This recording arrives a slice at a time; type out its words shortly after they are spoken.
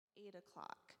8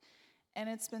 o'clock. And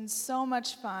it's been so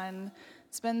much fun.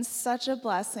 It's been such a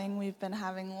blessing. We've been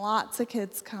having lots of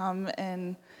kids come,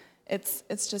 and it's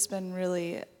just been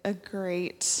really a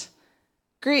great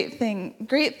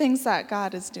things that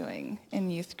God is doing in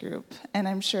youth group, and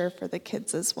I'm sure for the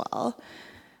kids as well.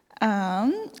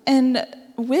 And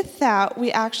with that,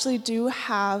 we actually do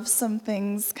have some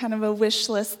things, kind of a wish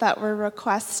list that we're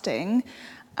requesting.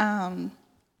 And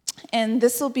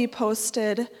this will be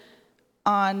posted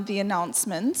on the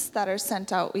announcements that are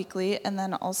sent out weekly, and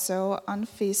then also on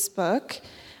Facebook.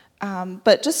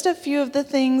 But just a few of the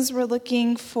things we're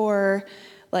looking for,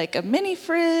 like a mini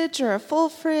fridge or a full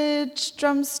fridge,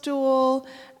 drum stool,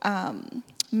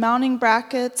 mounting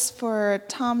brackets for a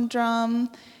tom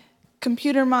drum,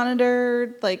 computer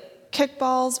monitor, like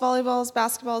kickballs, volleyballs,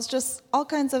 basketballs, just all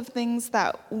kinds of things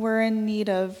that we're in need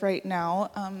of right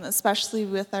now, especially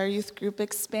with our youth group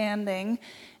expanding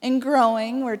and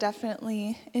growing. We're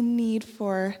definitely in need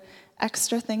for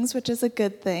extra things, which is a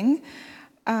good thing.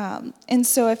 And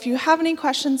so if you have any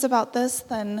questions about this,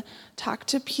 then talk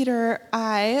to Peter,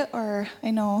 or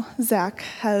I know Zach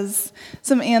has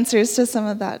some answers to some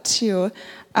of that too.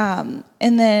 And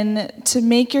then to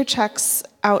make your checks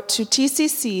out to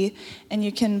TCC, and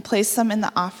you can place them in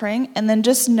the offering, and then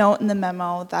just note in the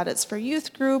memo that it's for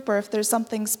youth group, or if there's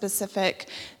something specific,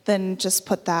 then just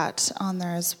put that on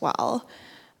there as well.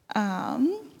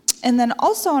 And then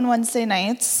also on Wednesday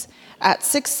nights at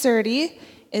 6:30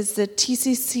 is the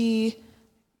TCC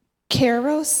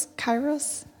Kairos?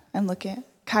 I'm looking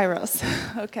at Kairos.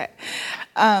 Okay.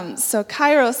 So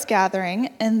Kairos gathering,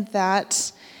 and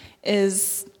that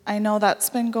is, I know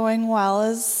that's been going well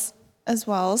as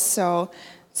well. So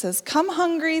it says, come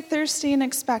hungry, thirsty, and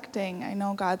expecting. I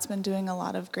know God's been doing a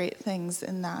lot of great things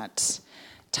in that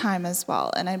time as well.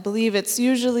 And I believe it's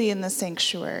usually in the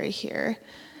sanctuary here.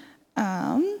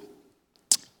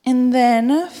 And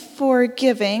then for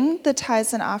giving, the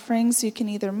tithes and offerings, you can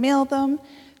either mail them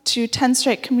to 10th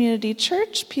Strike Community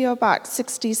Church, P.O. Box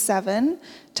 67,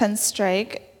 10th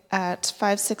Strike at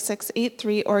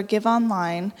 56683, or give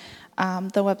online.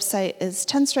 The website is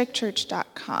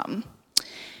 10thstrikechurch.com.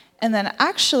 And then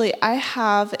actually, I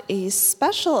have a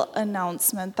special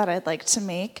announcement that I'd like to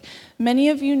make. Many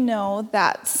of you know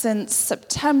that since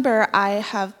September, I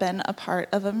have been a part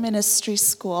of a ministry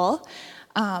school.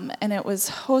 And it was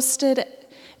hosted,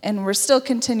 and we're still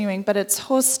continuing, but it's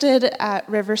hosted at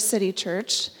River City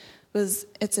Church.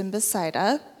 It's in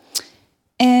Bethsaida.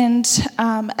 And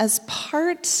as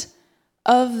part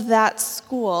of that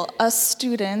school, us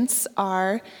students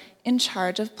are in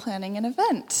charge of planning an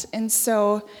event. And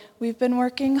so we've been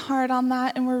working hard on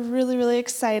that, and we're really, really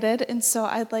excited. And so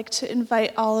I'd like to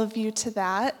invite all of you to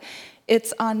that.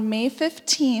 It's on May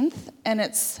 15th, and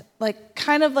it's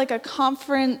kind of like a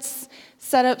conference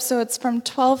setup, so it's from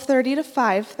 12:30 to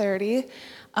 5:30,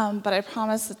 but I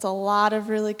promise it's a lot of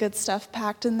really good stuff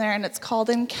packed in there, and it's called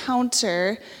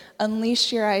Encounter,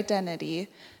 Unleash Your Identity.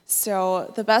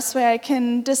 So the best way I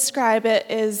can describe it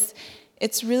is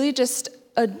it's really just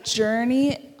a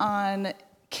journey on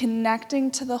connecting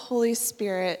to the Holy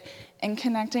Spirit and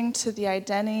connecting to the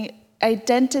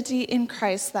identity in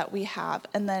Christ that we have,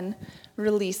 and then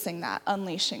releasing that,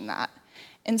 unleashing that.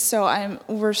 And so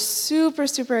we're super,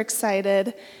 super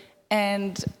excited,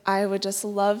 and I would just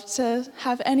love to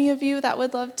have any of you that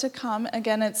would love to come.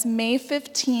 Again, it's May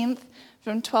 15th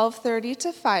from 12:30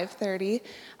 to 5:30.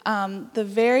 The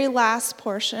very last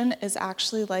portion is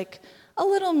actually like a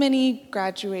little mini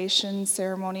graduation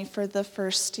ceremony for the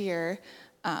first year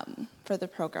for the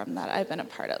program that I've been a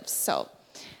part of. So,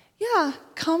 yeah,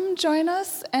 come join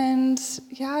us, and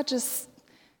just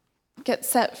get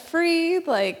set free,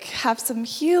 have some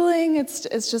healing.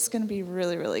 It's just going to be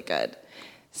really, really good.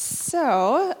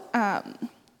 So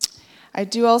I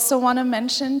do also want to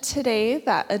mention today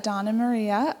that Adon and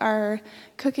Maria are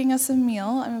cooking us a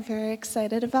meal. I'm very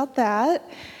excited about that.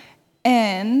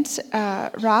 And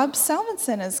Rob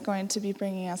Salmonson is going to be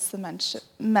bringing us the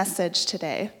message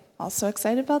today. Also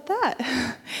excited about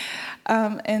that.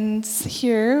 And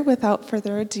here, without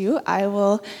further ado, I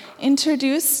will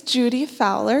introduce Judy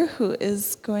Fowler, who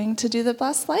is going to do the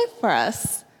Blessed Life for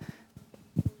us.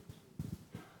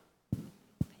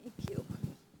 Thank you.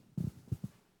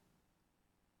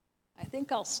 I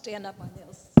think I'll stand up on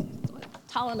this. I'm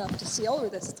tall enough to see over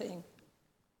this thing.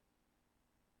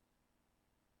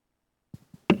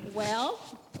 Well,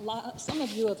 some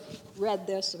of you have read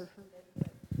this or heard it, but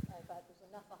I thought there's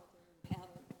enough out there who haven't.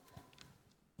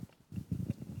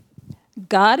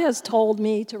 God has told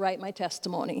me to write my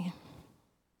testimony.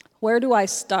 Where do I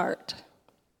start?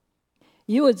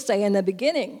 You would say in the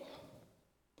beginning.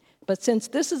 But since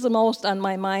this is the most on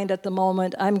my mind at the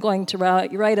moment, I'm going to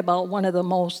write about one of the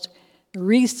most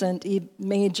recent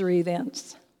major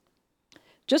events.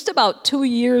 Just about 2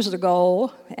 years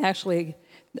ago, actually,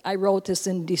 I wrote this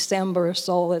in December,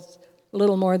 so it's a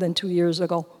little more than 2 years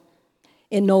ago.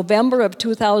 In November of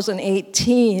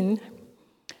 2018,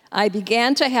 I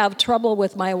began to have trouble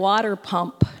with my water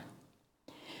pump.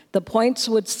 The points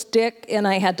would stick, and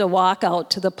I had to walk out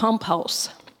to the pump house.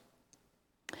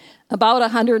 About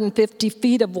 150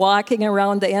 feet of walking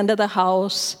around the end of the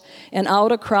house and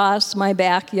out across my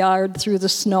backyard through the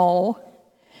snow.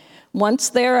 Once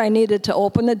there, I needed to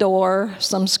open the door,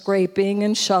 some scraping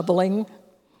and shoveling,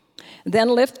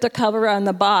 then lift the cover on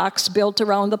the box built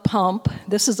around the pump.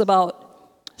 This is about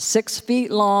 6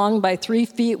 feet long by 3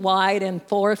 feet wide and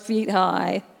 4 feet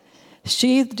high,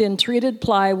 sheathed in treated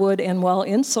plywood and well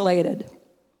insulated.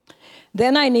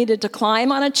 Then I needed to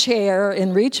climb on a chair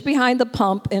and reach behind the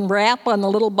pump and rap on the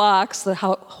little box that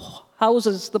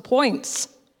houses the points.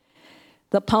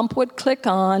 The pump would click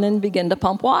on and begin to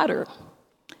pump water.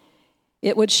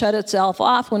 It would shut itself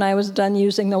off when I was done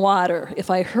using the water. If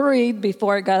I hurried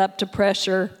before it got up to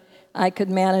pressure, I could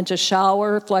manage a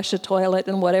shower, flush a toilet,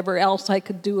 and whatever else I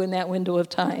could do in that window of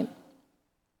time.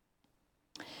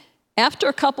 After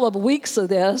a couple of weeks of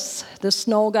this, the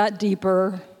snow got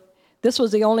deeper. This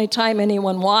was the only time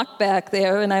anyone walked back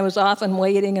there, and I was often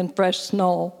wading in fresh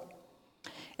snow.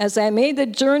 As I made the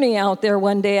journey out there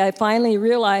one day, I finally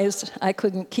realized I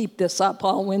couldn't keep this up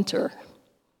all winter.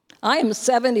 I am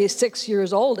 76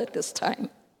 years old at this time.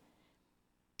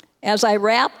 As I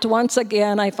rapped once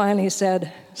again, I finally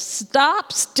said,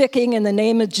 "Stop sticking in the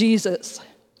name of Jesus."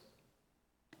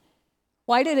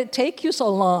 Why did it take you so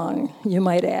long, you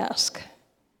might ask?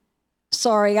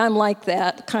 Sorry, I'm like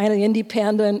that, kind of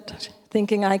independent,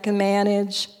 thinking I can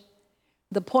manage.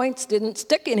 The points didn't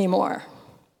stick anymore.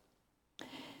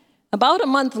 About a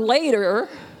month later,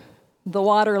 the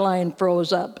water line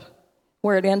froze up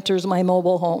where it enters my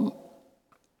mobile home.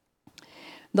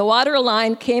 The water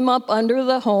line came up under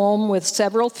the home with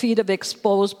several feet of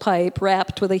exposed pipe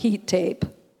wrapped with a heat tape,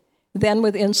 then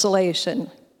with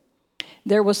insulation.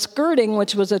 There was skirting,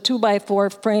 which was a 2x4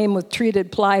 frame with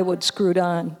treated plywood screwed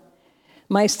on.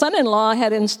 My son-in-law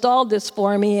had installed this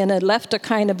for me and had left a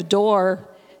kind of door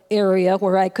area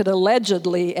where I could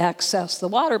allegedly access the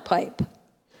water pipe.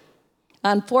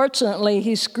 Unfortunately,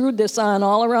 he screwed this on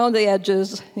all around the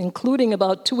edges, including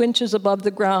about 2 inches above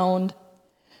the ground.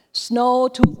 Snow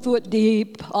 2 foot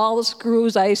deep, all the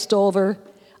screws iced over.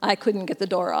 I couldn't get the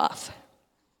door off.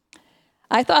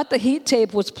 I thought the heat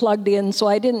tape was plugged in, so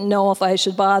I didn't know if I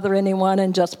should bother anyone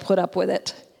and just put up with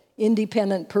it.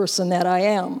 Independent person that I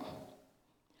am.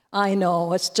 I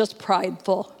know, it's just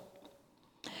prideful.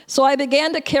 So I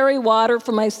began to carry water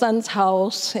from my son's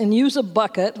house and use a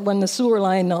bucket when the sewer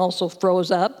line also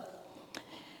froze up.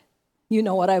 You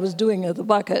know what I was doing with the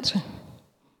bucket.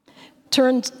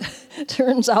 Turns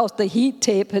out the heat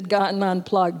tape had gotten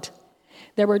unplugged.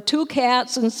 There were 2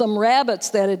 cats and some rabbits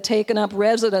that had taken up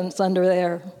residence under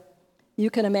there. You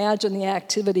can imagine the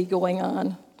activity going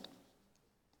on.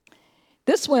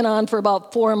 This went on for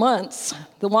about 4 months.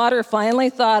 The water finally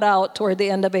thawed out toward the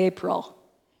end of April.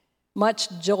 Much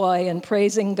joy and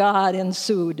praising God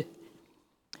ensued.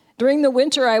 During the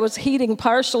winter, I was heating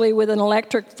partially with an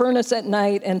electric furnace at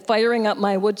night and firing up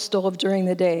my wood stove during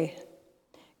the day.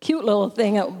 Cute little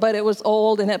thing, but it was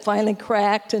old and it finally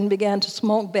cracked and began to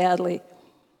smoke badly.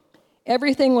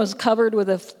 Everything was covered with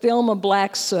a film of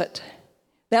black soot.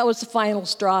 That was the final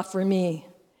straw for me.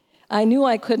 I knew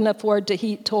I couldn't afford to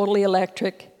heat totally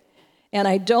electric, and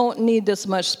I don't need this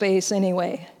much space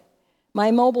anyway.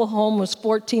 My mobile home was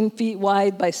 14 feet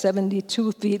wide by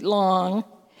 72 feet long,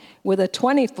 with a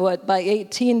 20-foot by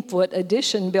 18-foot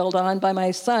addition built on by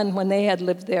my son when they had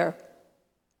lived there.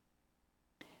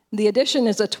 The addition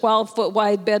is a 12-foot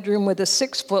wide bedroom with a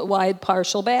 6-foot wide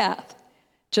partial bath.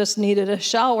 Just needed a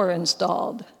shower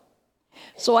installed.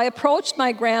 So I approached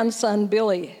my grandson,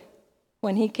 Billy,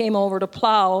 when he came over to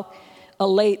plow a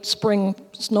late spring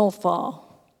snowfall.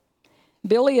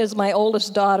 Billy is my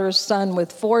oldest daughter's son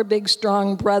with 4 big,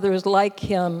 strong brothers like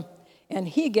him, and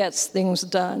he gets things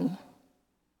done.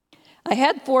 I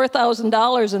had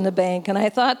 $4,000 in the bank, and I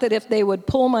thought that if they would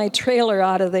pull my trailer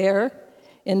out of there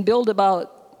and build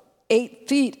about 8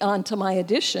 feet onto my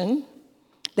addition,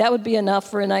 that would be enough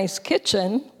for a nice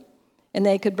kitchen, and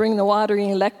they could bring the water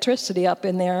and electricity up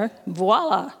in there.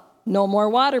 Voila, no more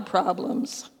water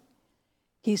problems.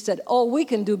 He said, "Oh, we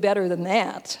can do better than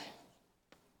that."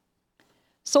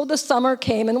 So the summer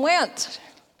came and went.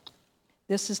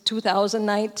 This is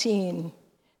 2019.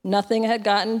 Nothing had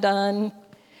gotten done.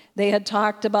 They had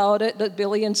talked about it, that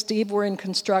Billy and Steve were in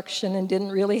construction and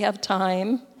didn't really have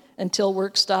time until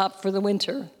work stopped for the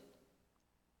winter.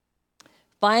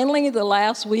 Finally, the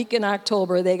last week in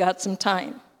October, they got some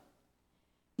time.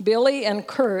 Billy and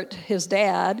Kurt, his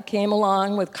dad, came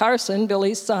along with Carson,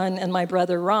 Billy's son, and my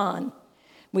brother Ron.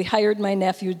 We hired my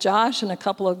nephew Josh and a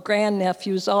couple of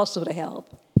grandnephews also to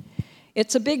help.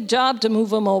 It's a big job to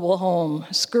move a mobile home.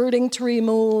 Skirting to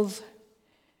remove,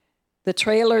 the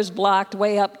trailer's blocked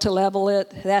way up to level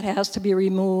it. That has to be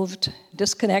removed.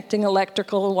 Disconnecting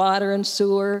electrical, water, and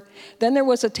sewer. Then there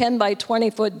was a 10 by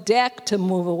 20-foot deck to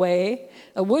move away,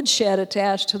 a woodshed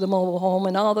attached to the mobile home,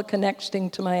 and all the connecting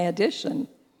to my addition.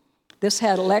 This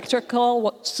had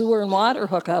electrical, sewer, and water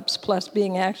hookups, plus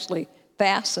being actually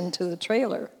fastened to the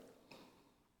trailer.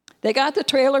 They got the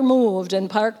trailer moved and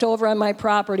parked over on my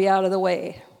property out of the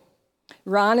way.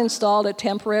 Ron installed a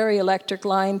temporary electric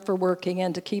line for working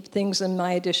and to keep things in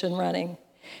my addition running.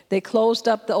 They closed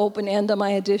up the open end of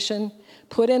my addition,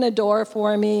 put in a door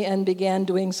for me, and began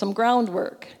doing some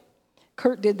groundwork.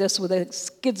 Kurt did this with a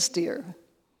skid steer,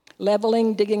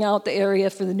 leveling, digging out the area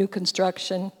for the new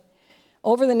construction.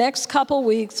 Over the next couple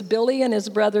weeks, Billy and his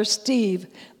brother Steve,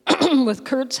 with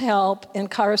Kurt's help,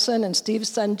 and Carson and Steve's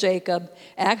son Jacob,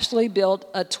 actually built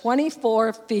a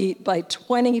 24 feet by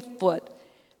 20 foot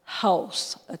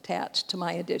house attached to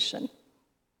my addition.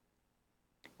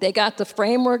 They got the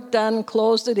framework done,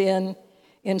 closed it in,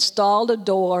 installed a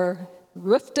door,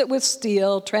 roofed it with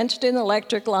steel, trenched in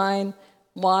electric line,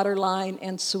 water line,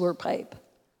 and sewer pipe.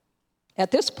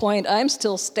 At this point, I'm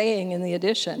still staying in the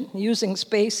addition, using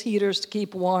space heaters to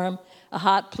keep warm, a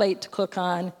hot plate to cook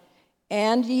on,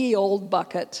 and ye old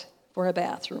bucket for a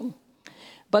bathroom.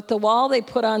 But the wall they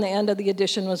put on the end of the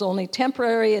addition was only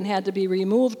temporary and had to be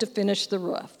removed to finish the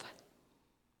roof.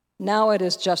 Now it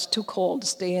is just too cold to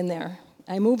stay in there.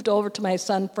 I moved over to my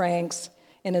son Frank's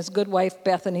and his good wife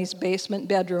Bethany's basement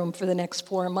bedroom for the next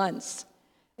 4 months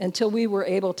until we were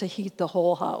able to heat the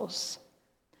whole house.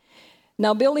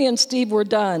 Now Billy and Steve were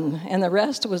done, and the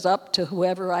rest was up to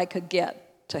whoever I could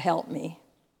get to help me.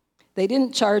 They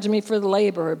didn't charge me for the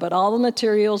labor, but all the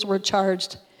materials were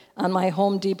charged on my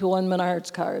Home Depot and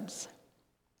Menards cards.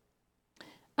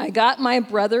 I got my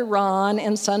brother Ron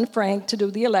and son Frank to do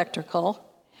the electrical.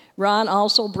 Ron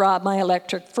also brought my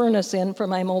electric furnace in for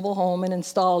my mobile home and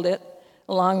installed it,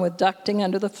 along with ducting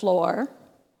under the floor.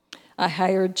 I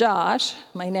hired Josh,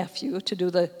 my nephew, to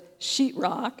do the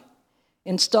sheetrock,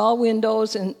 install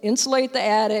windows and insulate the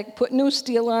attic, put new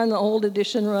steel on the old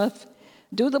addition roof,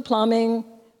 do the plumbing,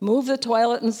 move the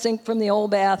toilet and sink from the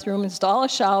old bathroom, install a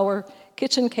shower,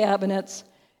 kitchen cabinets,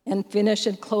 and finish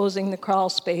enclosing the crawl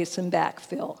space and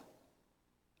backfill.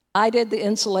 I did the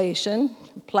insulation,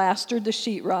 plastered the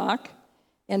sheetrock,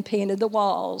 and painted the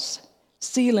walls,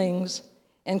 ceilings,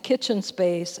 and kitchen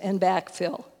space and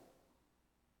backfill.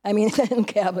 And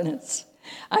cabinets.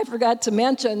 I forgot to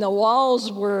mention the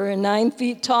walls were 9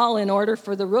 feet tall in order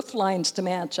for the roof lines to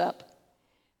match up.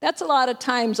 That's a lot of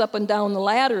times up and down the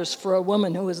ladders for a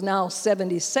woman who is now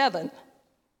 77.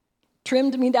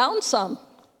 Trimmed me down some.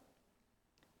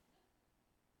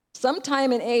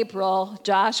 Sometime in April,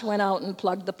 Josh went out and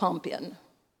plugged the pump in.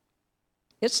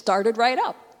 It started right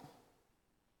up,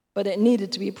 but it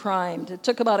needed to be primed. It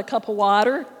took about a cup of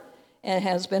water and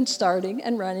has been starting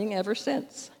and running ever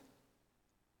since.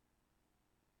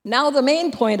 Now the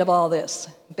main point of all this.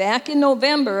 Back in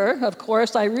November, of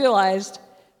course, I realized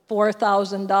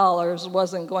 $4,000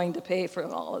 wasn't going to pay for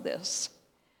all of this.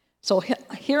 So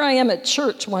here I am at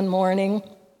church one morning,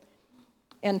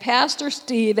 and Pastor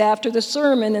Steve, after the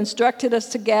sermon, instructed us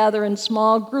to gather in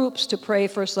small groups to pray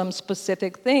for some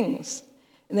specific things,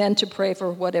 and then to pray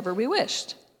for whatever we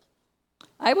wished.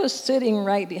 I was sitting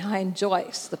right behind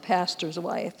Joyce, the pastor's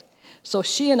wife, so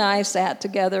she and I sat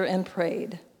together and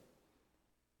prayed.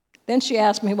 Then she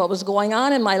asked me what was going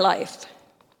on in my life.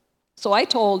 So I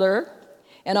told her,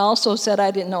 and also said I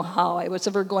didn't know how I was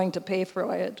ever going to pay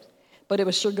for it, but it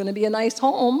was sure going to be a nice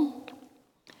home.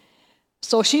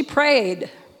 So she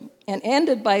prayed and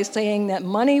ended by saying that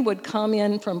money would come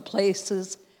in from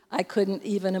places I couldn't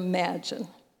even imagine.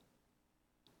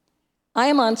 I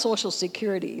am on Social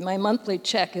Security. My monthly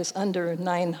check is under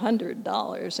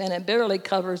 $900, and it barely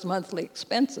covers monthly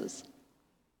expenses.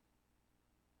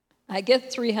 I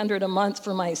get $300 a month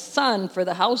for my son for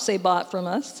the house they bought from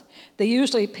us. They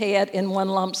usually pay it in one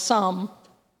lump sum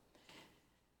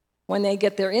when they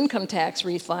get their income tax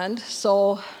refund.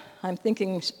 So I'm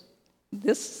thinking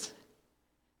this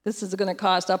is going to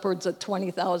cost upwards of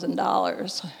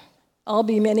 $20,000. I'll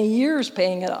be many years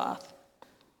paying it off.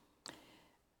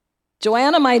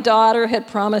 Joanna, my daughter, had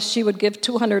promised she would give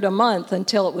 $200 a month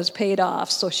until it was paid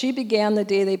off, so she began the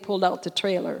day they pulled out the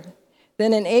trailer.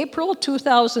 Then in April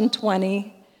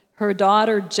 2020, her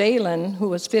daughter, Jalen, who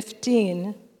was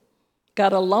 15,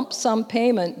 got a lump sum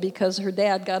payment because her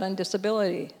dad got on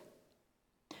disability.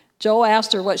 Joe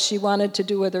asked her what she wanted to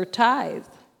do with her tithe.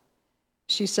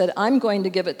 She said, I'm going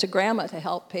to give it to Grandma to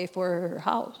help pay for her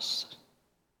house.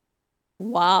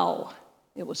 Wow,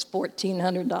 it was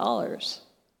 $1,400.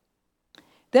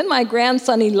 Then my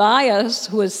grandson Elias,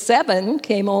 who was 7,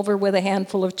 came over with a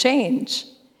handful of change.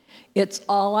 It's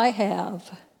all I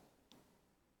have.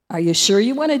 Are you sure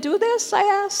you want to do this? I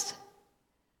asked.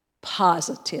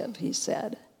 Positive, he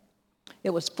said.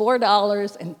 It was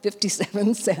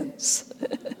 $4.57.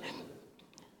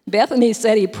 Bethany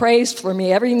said he prays for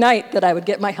me every night that I would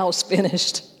get my house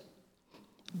finished.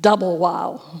 Double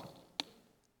wow.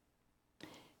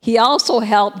 He also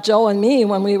helped Joe and me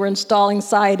when we were installing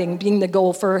siding, being the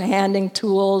gopher, handing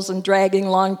tools and dragging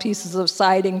long pieces of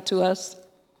siding to us.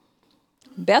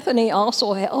 Bethany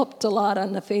also helped a lot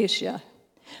on the fascia.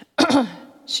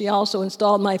 She also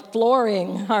installed my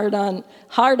flooring, hard on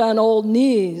old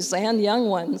knees and young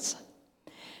ones.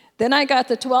 Then I got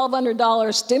the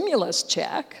 $1,200 stimulus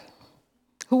check.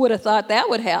 Who would have thought that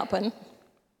would happen?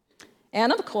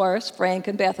 And of course, Frank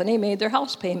and Bethany made their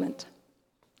house payment.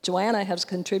 Joanna has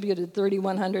contributed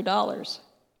 $3,100.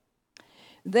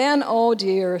 Then, oh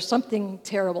dear, something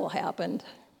terrible happened.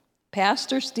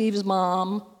 Pastor Steve's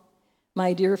mom,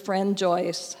 my dear friend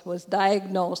Joyce, was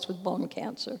diagnosed with bone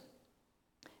cancer.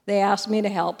 They asked me to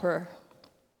help her.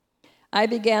 I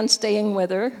began staying with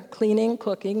her, cleaning,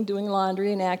 cooking, doing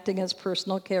laundry, and acting as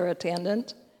personal care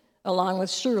attendant, along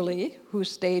with Shirley, who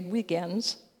stayed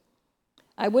weekends.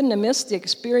 I wouldn't have missed the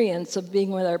experience of being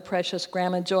with our precious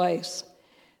Grandma Joyce,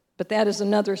 but that is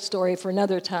another story for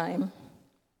another time.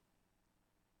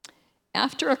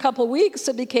 After a couple weeks,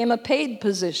 it became a paid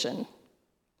position.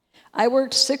 I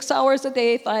worked 6 hours a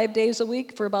day, 5 days a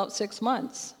week for about 6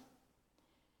 months.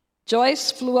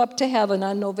 Joyce flew up to heaven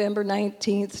on November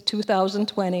 19th,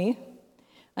 2020.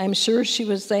 I'm sure she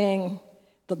was saying,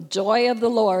 "The joy of the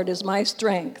Lord is my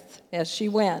strength," as she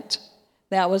went.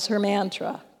 That was her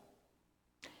mantra.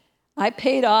 I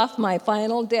paid off my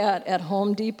final debt at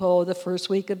Home Depot the first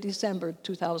week of December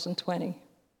 2020.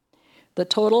 The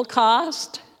total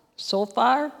cost so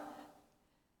far,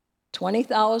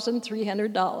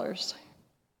 $20,300.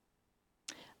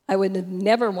 I would have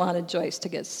never wanted Joyce to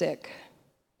get sick.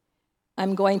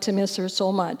 I'm going to miss her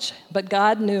so much, but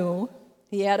God knew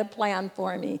He had a plan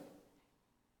for me.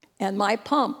 And my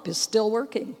pump is still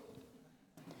working.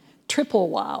 Triple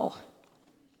wow.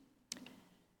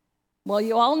 Well,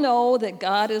 you all know that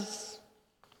God is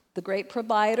the great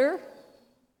provider,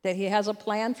 that He has a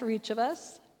plan for each of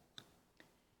us,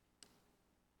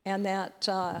 and that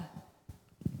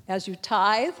as you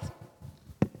tithe,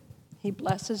 He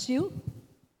blesses you.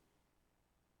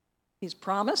 He's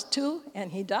promised to,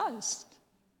 and He does.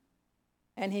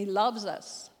 And He loves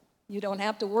us. You don't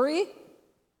have to worry.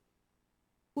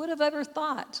 Who would have ever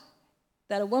thought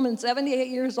that a woman 78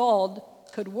 years old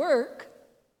could work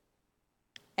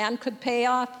and could pay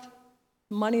off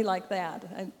money like that?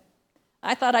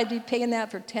 I thought I'd be paying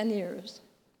that for 10 years.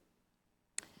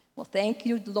 Well, thank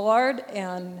you, Lord,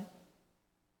 and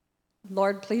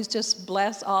Lord, please just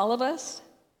bless all of us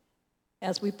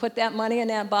as we put that money in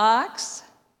that box,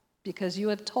 because you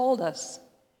have told us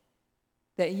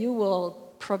that you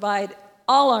will provide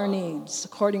all our needs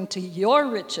according to your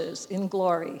riches in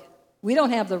glory. We don't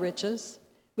have the riches.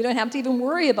 We don't have to even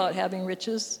worry about having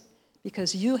riches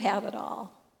because you have it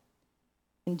all.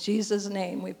 In Jesus'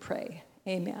 name we pray.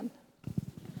 Amen.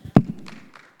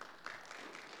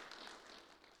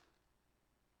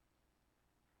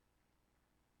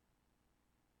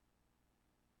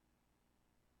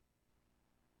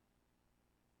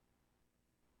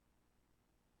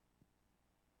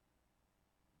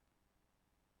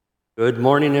 Good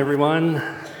morning, everyone.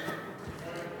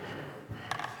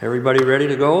 Everybody ready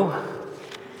to go?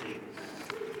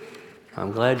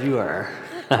 I'm glad you are.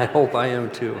 I hope I am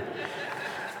too.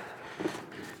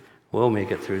 We'll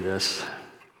make it through this.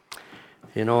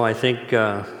 You know, I think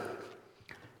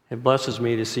it blesses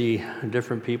me to see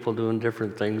different people doing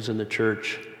different things in the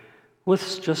church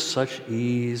with just such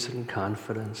ease and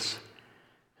confidence.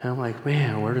 And I'm like,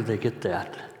 man, where did they get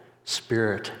that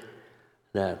spirit,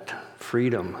 that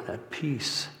freedom, that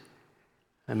peace?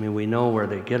 I mean, we know where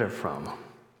they get it from.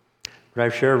 But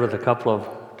I've shared with a couple of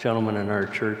gentlemen in our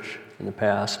church in the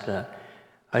past that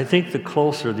I think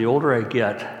the older I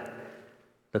get,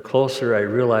 the closer I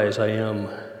realize I am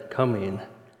coming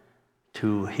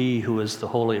to He who is the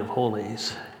Holy of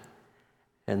Holies.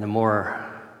 And the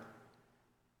more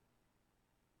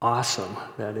awesome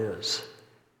that is,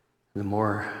 the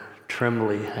more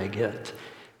trembly I get,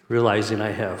 realizing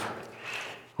I have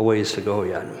a ways to go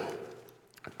yet.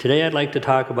 Today I'd like to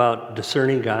talk about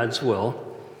discerning God's will.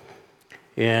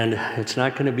 And it's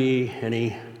not going to be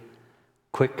any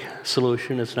quick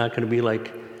solution. It's not going to be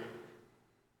like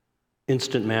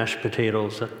instant mashed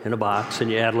potatoes in a box and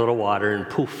you add a little water and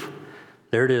poof,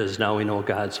 there it is. Now we know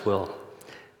God's will.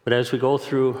 But as we go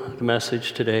through the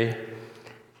message today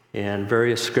and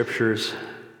various scriptures,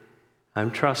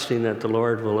 I'm trusting that the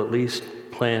Lord will at least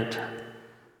plant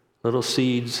little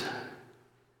seeds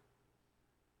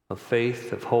of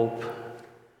faith, of hope,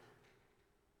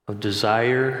 of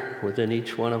desire within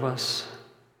each one of us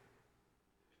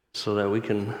so that we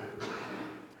can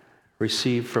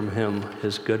receive from Him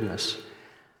His goodness.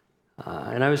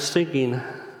 And I was thinking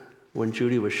when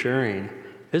Judy was sharing,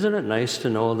 isn't it nice to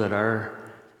know that our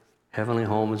heavenly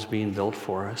home is being built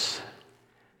for us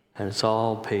and it's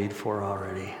all paid for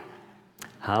already?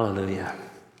 Hallelujah.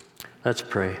 Let's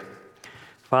pray.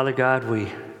 Father God, we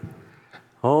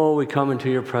come into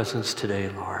your presence today,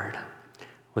 Lord,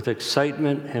 with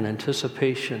excitement and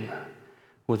anticipation,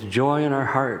 with joy in our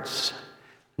hearts,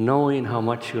 knowing how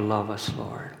much you love us,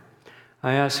 Lord.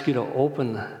 I ask you to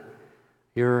open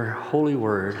your holy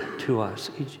word to us,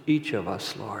 each of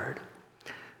us, Lord,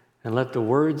 and let the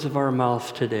words of our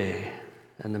mouth today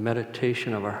and the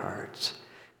meditation of our hearts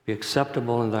be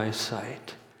acceptable in thy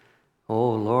sight.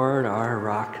 O Lord, our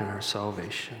rock and our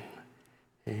salvation.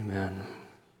 Amen.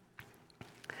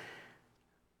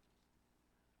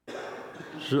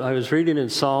 I was reading in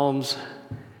Psalms.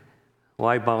 Well,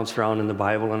 I bounce around in the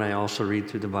Bible, and I also read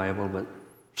through the Bible, but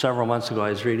several months ago I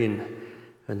was reading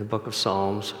in the book of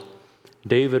Psalms.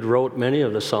 David wrote many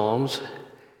of the Psalms,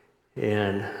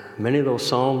 and many of those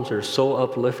Psalms are so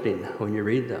uplifting when you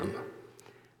read them.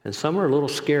 And some are a little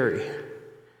scary.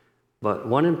 But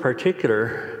one in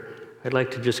particular, I'd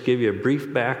like to just give you a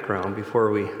brief background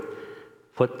before we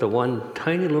put the one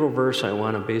tiny little verse I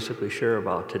want to basically share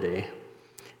about today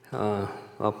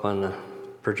up on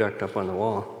the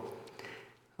wall.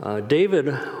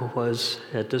 David was,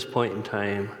 at this point in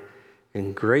time,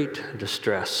 in great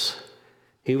distress.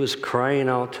 He was crying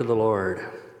out to the Lord.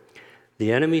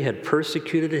 The enemy had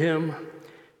persecuted him.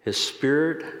 His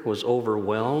spirit was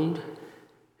overwhelmed.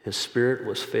 His spirit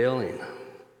was failing.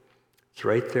 It's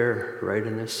right there, right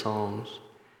in this psalm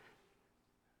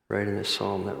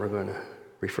that we're going to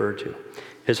refer to.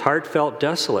 His heart felt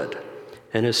desolate,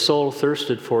 and his soul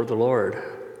thirsted for the Lord.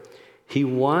 He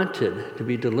wanted to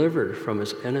be delivered from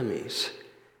his enemies.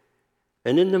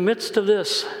 And in the midst of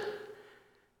this,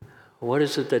 what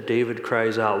is it that David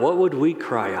cries out? What would we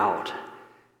cry out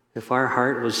if our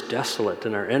heart was desolate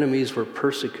and our enemies were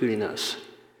persecuting us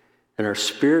and our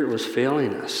spirit was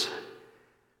failing us?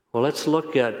 Well, let's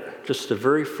look at just the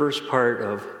very first part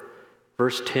of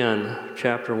verse 10,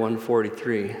 chapter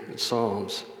 143 in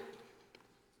Psalms.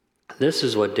 This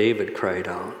is what David cried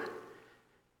out.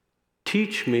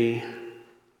 Teach me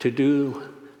to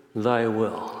do thy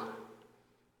will.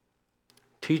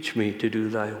 Teach me to do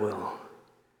thy will.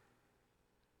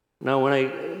 Now, when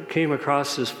I came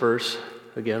across this verse,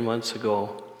 again, months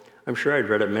ago, I'm sure I'd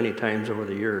read it many times over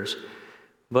the years,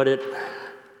 but it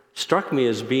struck me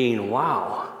as being,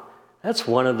 wow, that's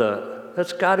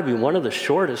got to be one of the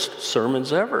shortest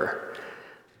sermons ever.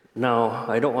 Now,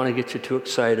 I don't want to get you too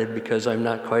excited because I'm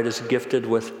not quite as gifted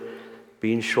with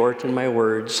being short in my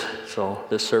words, so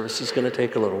this service is going to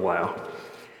take a little while.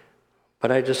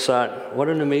 But I just thought, what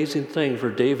an amazing thing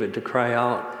for David to cry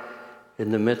out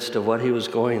in the midst of what he was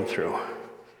going through.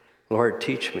 Lord,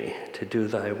 teach me to do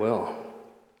thy will.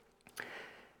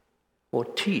 Well,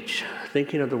 teach,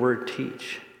 thinking of the word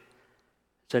teach.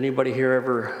 Has anybody here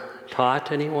ever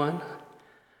taught anyone?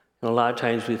 And a lot of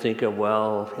times we think of,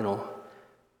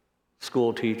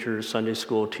 school teachers, Sunday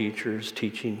school teachers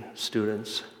teaching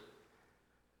students.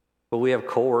 But we have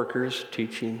coworkers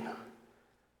teaching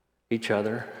each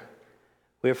other.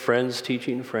 We have friends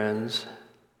teaching friends.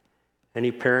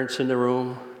 Any parents in the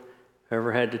room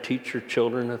ever had to teach your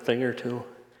children a thing or two?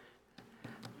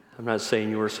 I'm not saying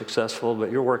you were successful,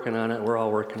 but you're working on it. We're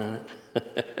all working on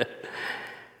it.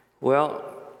 Well,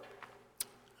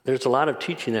 there's a lot of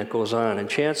teaching that goes on, and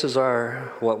chances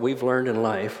are what we've learned in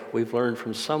life, we've learned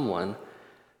from someone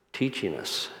teaching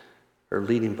us or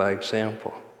leading by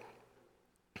example.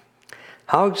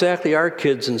 How exactly are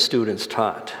kids and students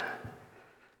taught?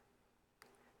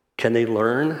 Can they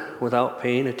learn without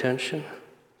paying attention?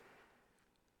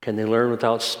 Can they learn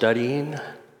without studying?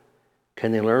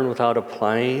 Can they learn without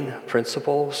applying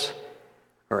principles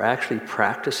or actually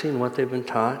practicing what they've been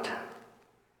taught?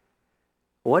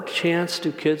 What chance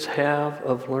do kids have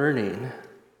of learning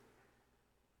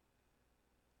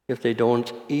if they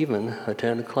don't even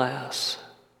attend class?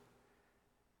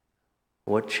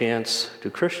 What chance do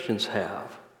Christians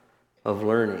have of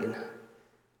learning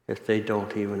if they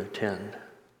don't even attend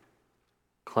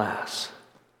class,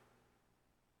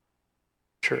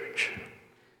 church?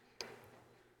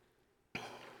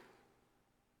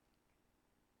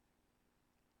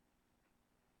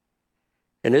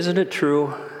 And isn't it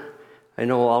true? I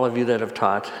know all of you that have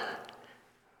taught,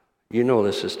 you know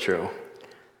this is true,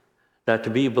 that to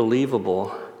be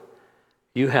believable,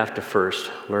 you have to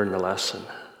first learn the lesson,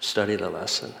 study the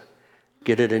lesson,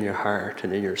 get it in your heart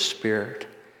and in your spirit,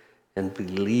 and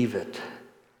believe it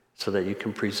so that you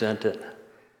can present it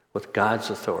with God's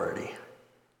authority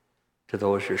to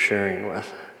those you're sharing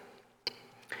with.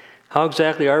 How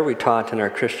exactly are we taught in our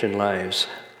Christian lives?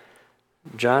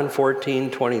 John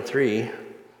 14:23,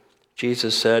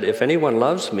 Jesus said, "If anyone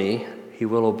loves me, he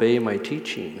will obey my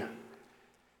teaching."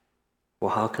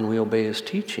 Well, how can we obey his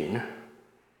teaching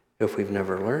if we've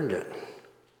never learned it?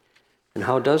 And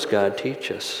how does God teach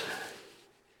us?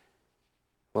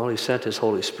 Well, he sent his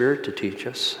Holy Spirit to teach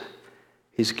us.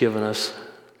 He's given us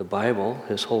the Bible,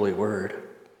 his holy word,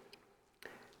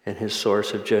 and his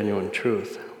source of genuine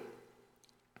truth.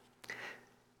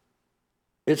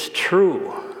 It's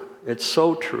true. It's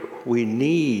so true. We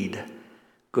need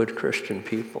good Christian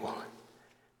people.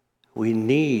 We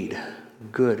need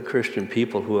good Christian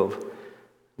people who have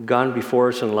gone before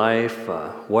us in life,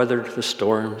 weathered the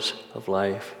storms of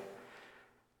life.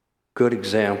 Good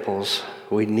examples.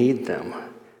 We need them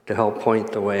to help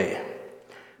point the way.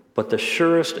 But the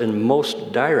surest and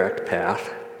most direct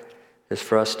path is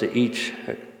for us to each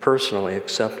personally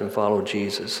accept and follow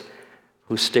Jesus,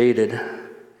 who stated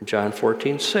in John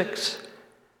 14:6,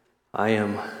 "I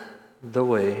am the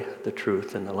way, the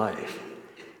truth, and the life."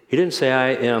 He didn't say, "I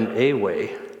am a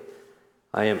way,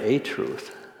 I am a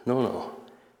truth." No.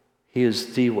 He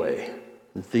is the way,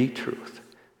 the truth,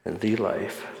 and the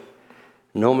life.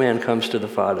 No man comes to the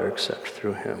Father except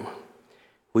through him.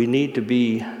 We need to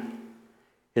be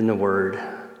in the Word.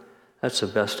 That's the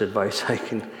best advice I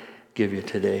can give you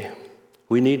today.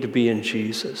 We need to be in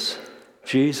Jesus.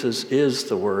 Jesus is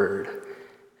the Word,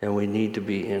 and we need to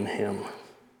be in him.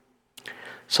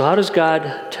 So how does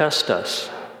God test us?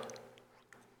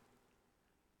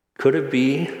 Could it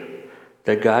be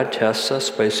that God tests us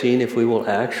by seeing if we will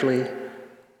actually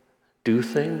do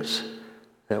things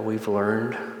that we've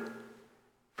learned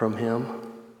from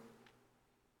him?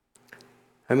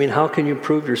 I mean, how can you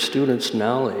prove your students'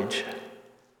 knowledge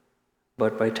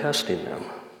but by testing them,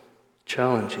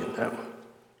 challenging them?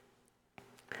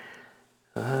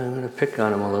 I'm going to pick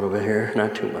on them a little bit here,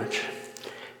 not too much.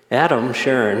 Adam,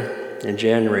 Sharon, in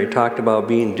January, talked about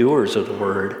being doers of the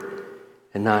word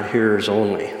and not hearers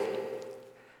only.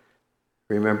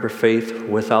 Remember, faith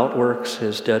without works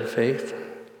is dead faith.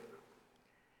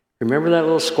 Remember that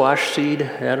little squash seed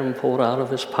Adam pulled out of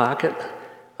his pocket?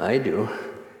 I do.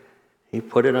 He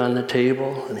put it on the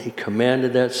table and he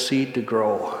commanded that seed to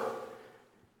grow.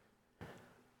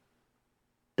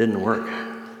 Didn't work.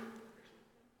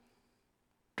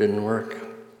 Didn't work.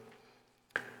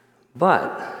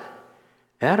 But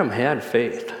Adam had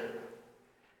faith.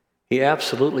 He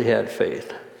absolutely had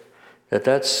faith that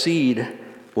that seed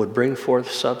would bring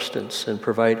forth substance and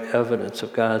provide evidence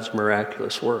of God's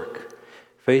miraculous work.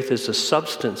 Faith is the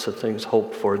substance of things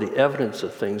hoped for, the evidence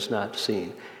of things not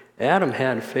seen. Adam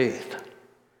had faith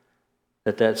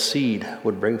that that seed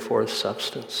would bring forth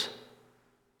substance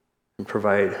and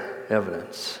provide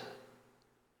evidence.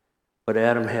 But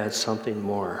Adam had something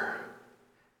more.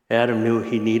 Adam knew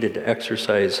he needed to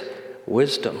exercise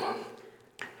wisdom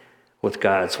with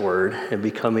God's word and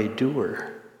become a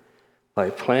doer by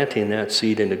planting that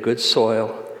seed into good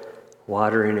soil,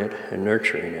 watering it, and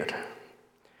nurturing it.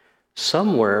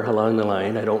 Somewhere along the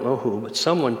line, I don't know who, but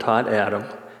someone taught Adam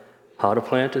how to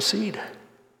plant a seed.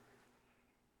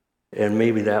 And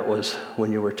maybe that was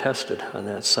when you were tested on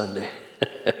that Sunday.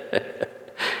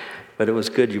 But it was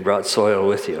good you brought soil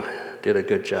with you. Did a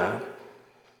good job.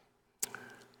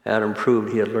 Adam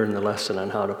proved he had learned the lesson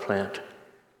on how to plant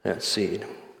that seed.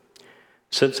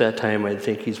 Since that time, I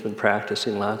think he's been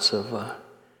practicing lots of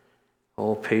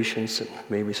patience and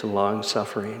maybe some long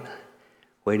suffering,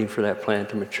 waiting for that plant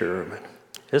to mature. But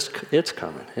it's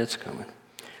coming. It's coming.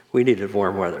 We needed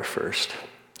warm weather first.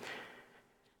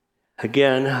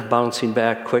 Again, bouncing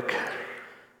back quick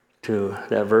to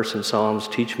that verse in Psalms,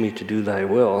 "Teach me to do thy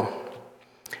will."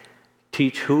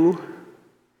 Teach who?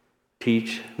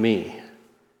 Teach me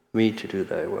to do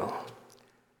thy will.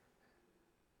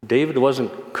 David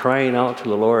wasn't crying out to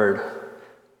the Lord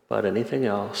about anything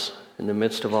else in the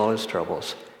midst of all his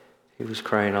troubles, he was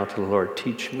crying out to the Lord,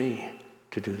 teach me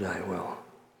to do thy will.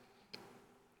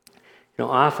 You know,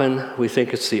 often we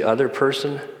think it's the other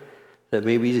person that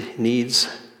maybe needs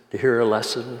to hear a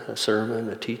lesson, a sermon,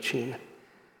 a teaching.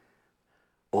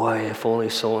 Boy, if only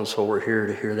so-and-so were here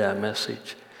to hear that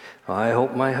message. Oh, I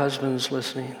hope my husband's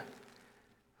listening.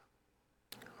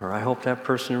 Or I hope that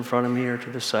person in front of me or to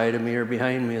the side of me or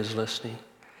behind me is listening.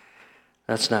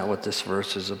 That's not what this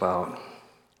verse is about.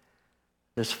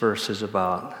 This verse is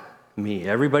about me.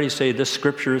 Everybody say, this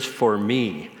scripture is for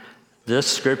me. This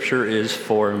scripture is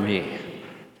for me.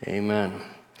 Amen.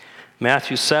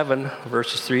 Matthew 7,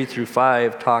 verses 3 through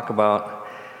 5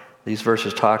 these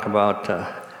verses talk about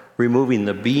removing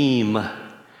the beam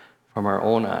from our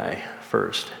own eye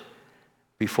first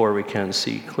before we can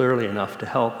see clearly enough to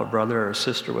help a brother or a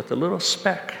sister with a little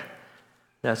speck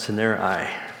that's in their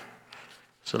eye.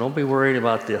 So don't be worried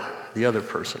about the other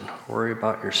person. Worry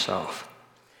about yourself.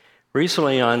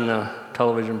 Recently on a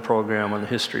television program on the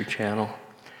History Channel,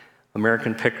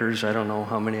 American Pickers, I don't know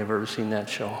how many have ever seen that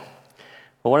show.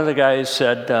 But one of the guys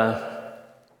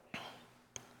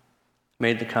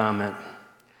made the comment,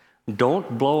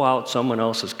 don't blow out someone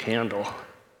else's candle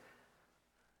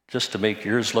just to make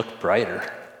yours look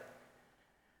brighter.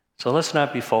 So let's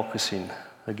not be focusing,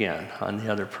 again, on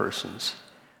the other person's.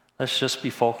 Let's just be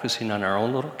focusing on our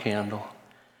own little candle,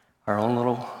 our own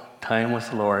little time with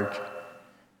the Lord.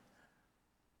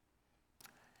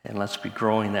 And let's be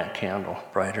growing that candle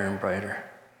brighter and brighter.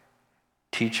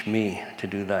 Teach me to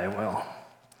do thy will.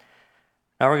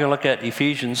 Now we're going to look at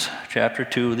Ephesians chapter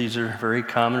 2. These are very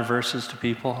common verses to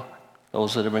people,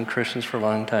 those that have been Christians for a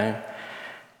long time.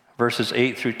 Verses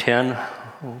 8 through 10.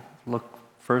 We'll look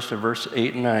first at verse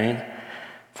 8 and 9.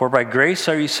 For by grace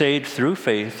are you saved through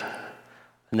faith,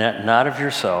 and that not of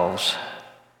yourselves.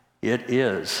 It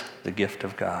is the gift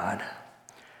of God.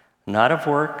 Not of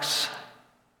works.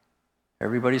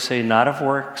 Everybody say, not of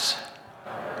works.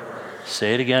 Not of works.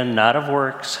 Say it again, not of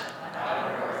works. Not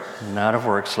of works. Not of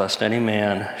works, lest any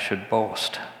man should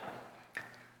boast.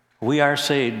 We are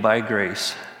saved by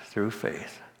grace through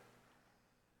faith.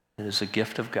 It is a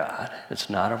gift of God. It's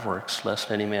not of works, lest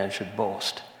any man should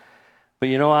boast. But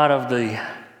you know, out of the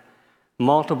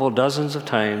multiple dozens of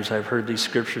times I've heard these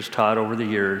scriptures taught over the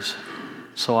years,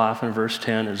 so often verse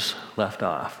 10 is left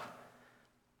off.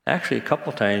 Actually, a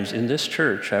couple times in this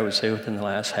church, I would say within the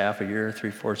last half a year,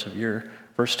 3/4 of a year,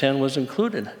 verse 10 was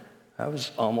included. I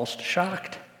was almost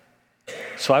shocked.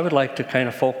 So I would like to kind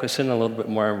of focus in a little bit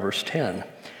more on verse 10,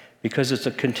 because it's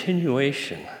a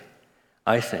continuation,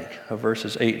 I think, of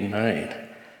verses 8 and 9.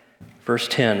 Verse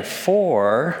 10,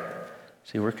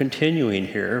 see, we're continuing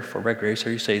here. For by grace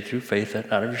are you saved through faith,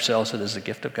 that not of yourselves, it is the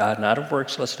gift of God, not of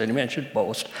works, lest any man should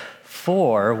boast.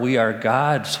 For we are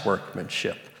God's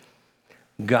workmanship.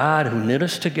 God who knit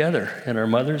us together in our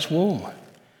mother's womb,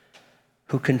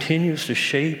 who continues to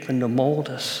shape and to mold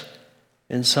us.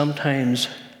 And sometimes,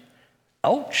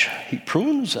 ouch, he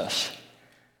prunes us.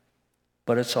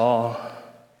 But it's all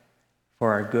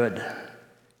for our good.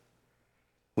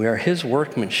 We are his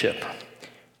workmanship,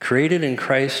 created in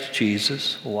Christ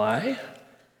Jesus. Why?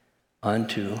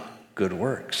 Unto good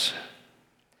works,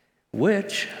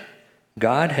 which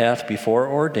God hath before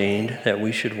ordained that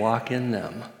we should walk in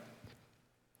them.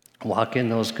 Walk in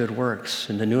those good works.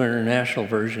 In the New International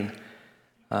Version,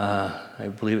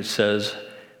 I believe it says,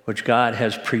 which God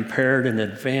has prepared in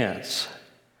advance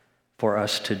for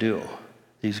us to do,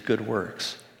 these good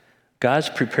works. God's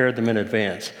prepared them in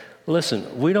advance.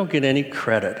 Listen, we don't get any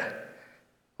credit,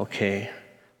 okay?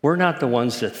 We're not the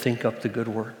ones that think up the good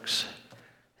works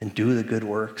and do the good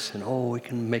works and, we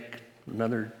can make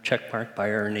another check mark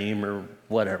by our name or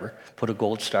whatever, put a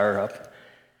gold star up.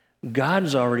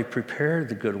 God's already prepared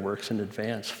the good works in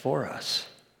advance for us.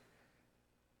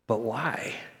 But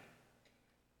why?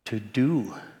 To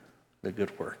do the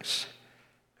good works.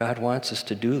 God wants us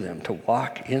to do them, to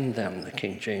walk in them, the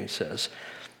King James says.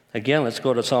 Again, let's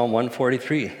go to Psalm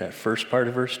 143, that first part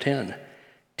of verse 10.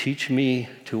 Teach me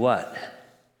to what?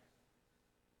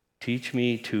 Teach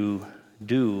me to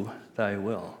do thy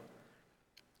will.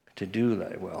 To do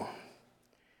thy will.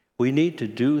 We need to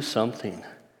do something.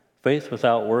 Faith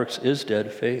without works is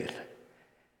dead faith.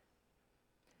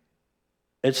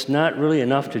 It's not really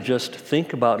enough to just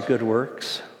think about good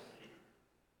works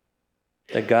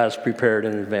that God's prepared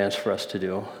in advance for us to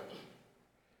do,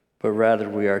 but rather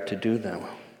we are to do them.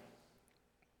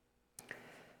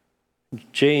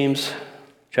 James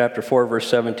chapter 4, verse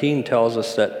 17 tells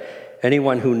us that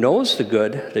anyone who knows the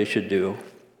good they should do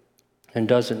and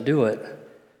doesn't do it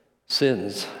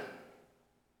sins.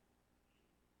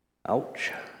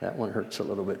 Ouch, that one hurts a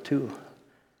little bit too.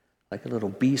 like a little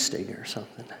bee sting or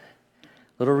something.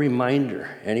 Little reminder,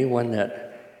 anyone that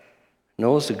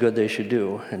knows the good they should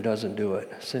do and doesn't do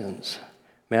it sins.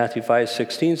 Matthew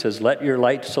 5:16 says, "Let your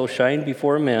light so shine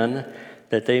before men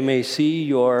that they may see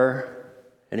your,"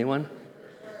 anyone?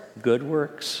 Good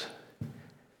works,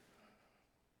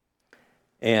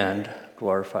 and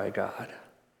glorify God.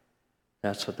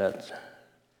 That's what that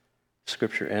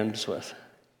scripture ends with.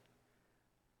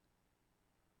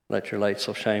 Let your light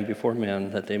so shine before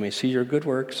men that they may see your good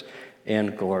works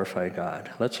and glorify God.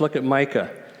 Let's look at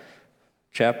Micah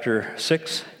chapter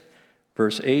 6,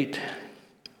 verse 8.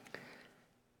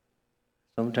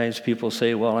 Sometimes people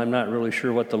say, well, I'm not really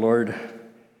sure what the Lord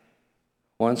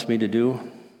wants me to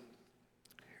do.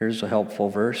 Here's a helpful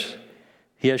verse.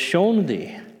 He has shown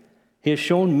thee, he has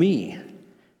shown me,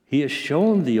 he has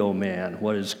shown thee, O man,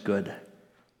 what is good.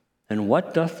 And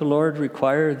what doth the Lord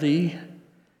require thee?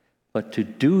 But to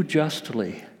do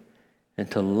justly,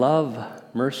 and to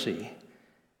love mercy,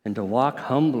 and to walk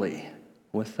humbly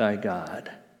with thy God.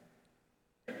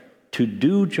 To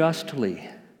do justly,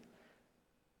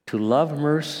 to love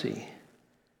mercy,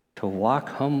 to walk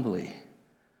humbly.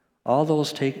 All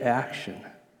those take action.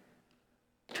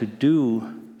 To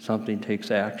do something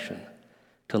takes action.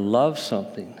 To love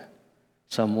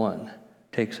someone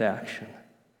takes action.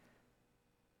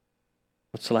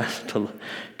 What's the last?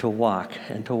 To walk.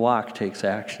 And to walk takes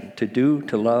action. To do,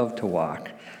 to love, to walk.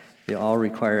 They all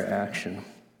require action.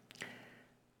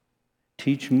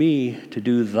 Teach me to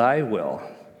do thy will.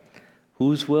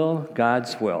 Whose will?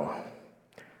 God's will.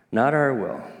 Not our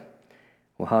will.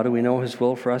 Well, how do we know his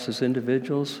will for us as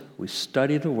individuals? We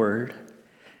study the Word.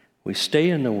 We stay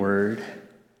in the Word.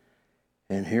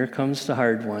 And here comes the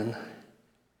hard one.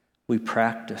 We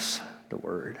practice the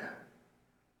Word.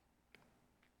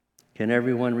 Can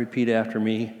everyone repeat after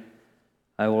me?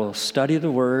 I will study the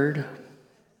Word.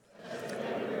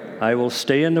 I will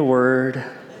stay in the Word.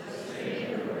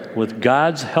 With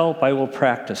God's help, I will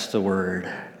practice the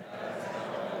Word.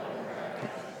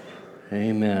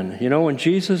 Amen. You know, when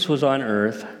Jesus was on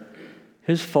earth,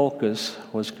 his focus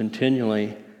was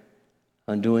continually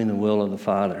on doing the will of the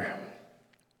Father.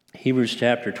 Hebrews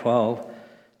chapter 12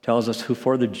 tells us, who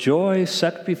for the joy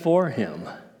set before him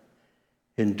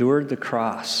endured the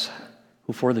cross.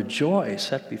 Who for the joy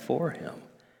set before him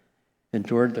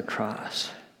endured the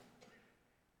cross.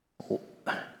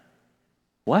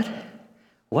 What?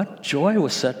 What joy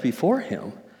was set before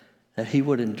him that he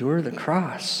would endure the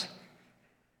cross?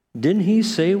 Didn't he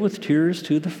say with tears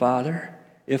to the Father,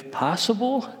 if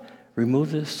possible,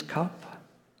 remove this cup?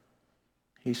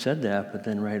 He said that, but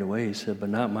then right away he said, but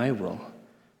not my will.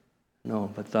 No,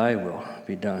 but thy will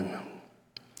be done.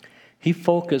 He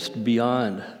focused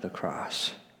beyond the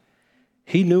cross.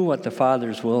 He knew what the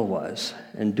Father's will was,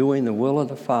 and doing the will of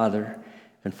the Father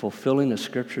and fulfilling the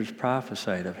scriptures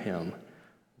prophesied of him,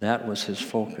 that was his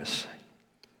focus.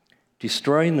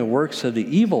 Destroying the works of the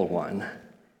evil one,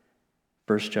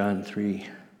 1 John 3,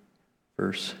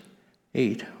 verse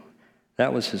 8,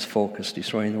 that was his focus,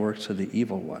 destroying the works of the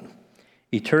evil one.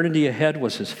 Eternity ahead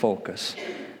was his focus.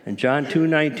 In John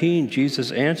 2:19,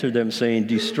 Jesus answered them, saying,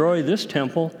 destroy this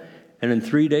temple, and in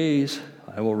 3 days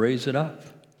I will raise it up.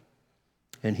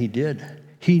 And he did.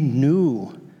 He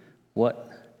knew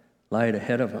what lied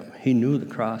ahead of him. He knew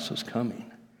the cross was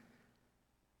coming.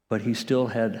 But he still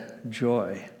had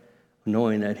joy,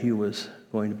 knowing that he was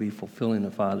going to be fulfilling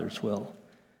the Father's will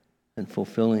and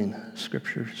fulfilling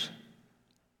scriptures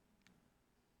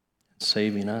and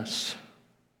saving us.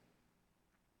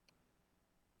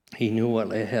 He knew what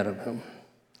lay ahead of him.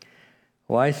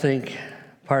 Well, I think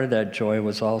part of that joy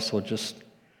was also just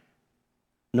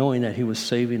knowing that he was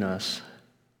saving us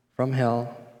from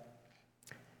hell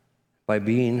by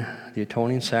being the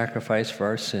atoning sacrifice for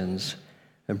our sins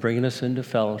and bringing us into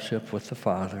fellowship with the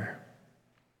Father.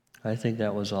 I think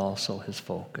that was also his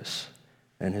focus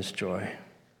and his joy.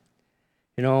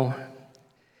 You know,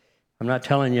 I'm not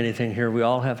telling you anything here. We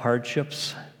all have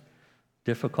hardships,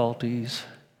 difficulties,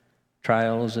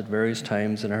 trials at various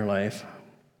times in our life.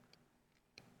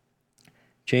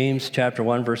 James chapter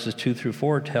 1, verses 2 through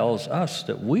 4 tells us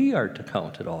that we are to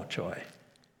count it all joy.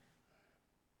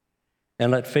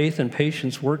 And let faith and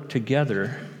patience work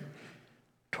together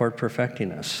toward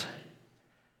perfecting us.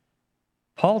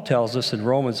 Paul tells us in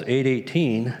Romans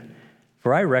 8:18,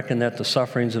 for I reckon that the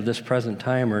sufferings of this present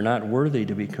time are not worthy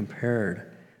to be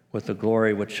compared with the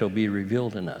glory which shall be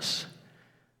revealed in us.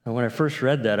 And when I first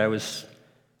read that, I was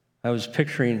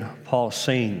picturing Paul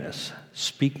saying this,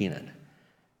 speaking it.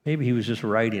 Maybe he was just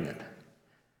writing it.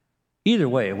 Either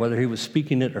way, whether he was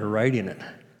speaking it or writing it,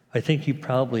 I think he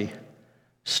probably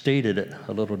stated it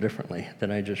a little differently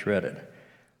than I just read it.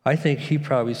 I think he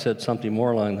probably said something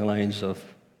more along the lines of,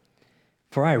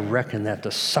 "For I reckon that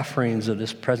the sufferings of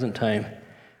this present time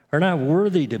are not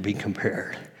worthy to be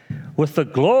compared with the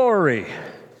glory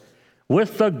which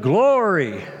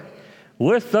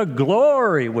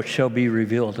shall be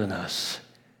revealed in us."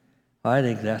 I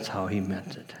think that's how he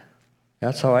meant it.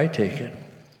 That's how I take it.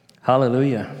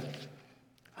 Hallelujah.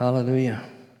 Hallelujah.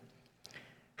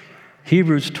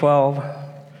 Hebrews 12,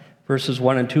 verses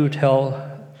 1 and 2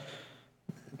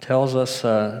 tells us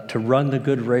to run the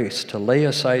good race, to lay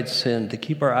aside sin, to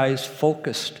keep our eyes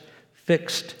focused,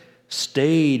 fixed,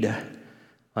 stayed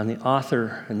on the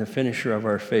author and the finisher of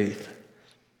our faith.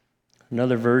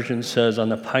 Another version says on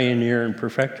the pioneer and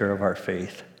perfecter of our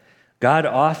faith. God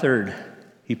authored,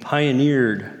 he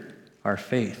pioneered our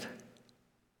faith.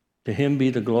 To him be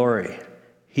the glory.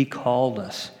 He called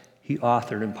us. He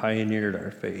authored and pioneered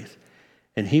our faith.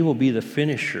 And he will be the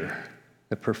finisher,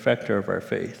 the perfecter of our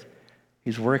faith.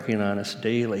 He's working on us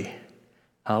daily.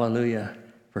 Hallelujah,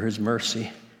 for his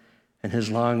mercy and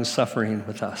his long suffering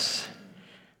with us.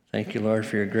 Thank you, Lord,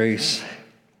 for your grace.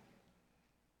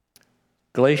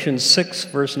 Galatians 6,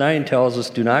 verse 9 tells us,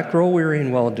 "Do not grow weary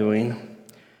in well-doing,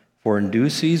 for in due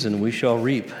season we shall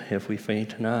reap if we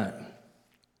faint not."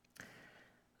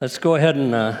 Let's go ahead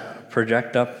and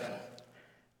project up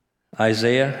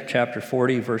Isaiah chapter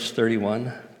 40, verse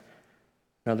 31.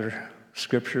 Another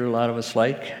scripture a lot of us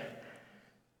like.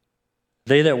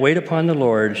 "They that wait upon the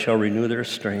Lord shall renew their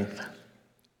strength.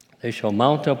 They shall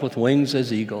mount up with wings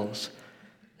as eagles.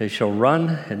 They shall run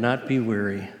and not be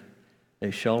weary.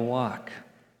 They shall walk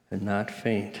and not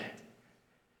faint."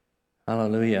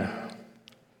 Hallelujah.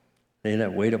 They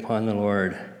that wait upon the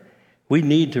Lord. We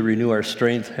need to renew our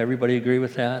strength. Everybody agree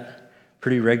with that?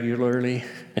 Pretty regularly.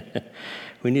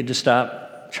 We need to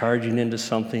stop charging into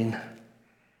something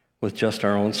with just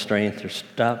our own strength, or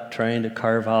stop trying to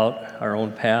carve out our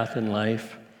own path in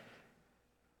life.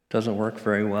 Doesn't work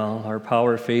very well. Our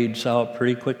power fades out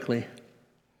pretty quickly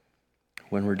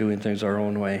when we're doing things our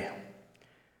own way.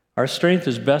 Our strength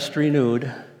is best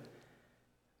renewed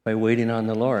by waiting on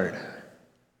the Lord.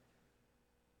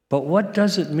 But what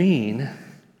does it mean,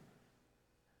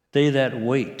 they that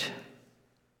wait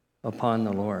upon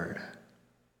the Lord?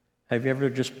 Have you ever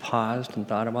just paused and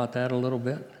thought about that a little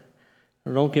bit?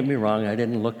 Don't get me wrong, I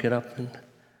didn't look it up in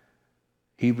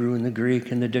Hebrew and the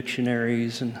Greek and the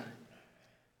dictionaries. And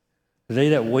they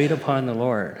that wait upon the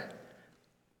Lord,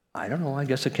 I don't know, I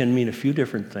guess it can mean a few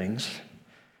different things.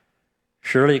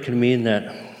 Surely it can mean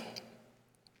that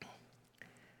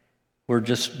we're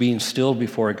just being still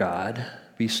before God.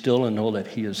 Be still and know that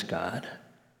he is God.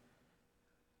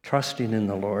 Trusting in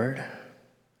the Lord.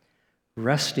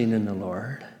 Resting in the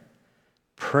Lord.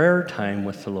 Prayer time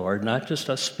with the Lord, not just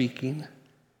us speaking,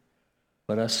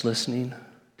 but us listening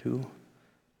to,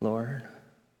 Lord,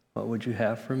 what would you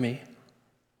have for me?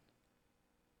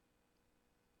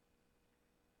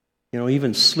 You know,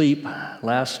 even sleep.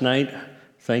 Last night,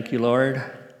 thank you, Lord.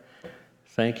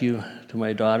 Thank you to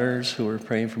my daughters who were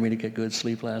praying for me to get good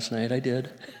sleep last night. I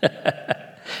did.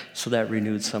 So that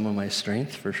renewed some of my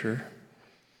strength, for sure.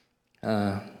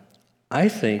 I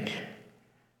think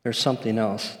there's something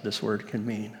else this word can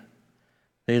mean.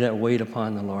 They that wait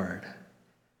upon the Lord.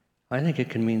 I think it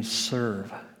can mean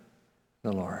serve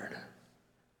the Lord.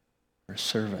 Or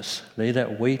service. They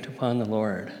that wait upon the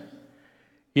Lord.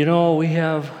 You know, we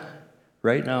have,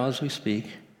 right now as we speak,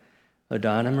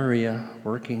 Adon and Maria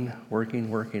working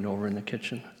over in the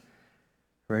kitchen,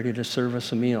 ready to serve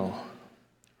us a meal,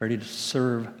 ready to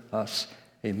serve us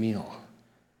a meal.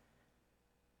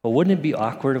 But wouldn't it be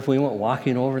awkward if we went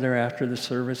walking over there after the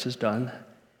service is done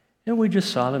and we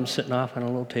just saw them sitting off on a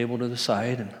little table to the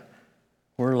side and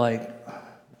we're like,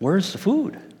 where's the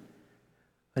food?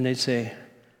 And they'd say,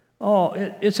 oh,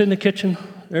 it's in the kitchen.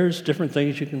 There's different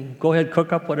things. You can go ahead,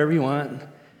 cook up whatever you want.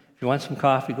 If you want some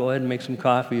coffee, go ahead and make some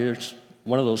coffee. There's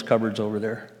one of those cupboards over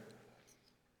there.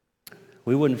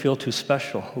 We wouldn't feel too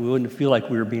special. We wouldn't feel like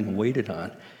we were being waited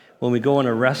on. When we go in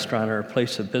a restaurant or a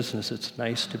place of business, it's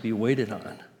nice to be waited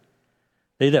on.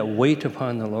 They that wait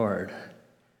upon the Lord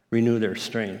renew their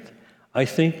strength. I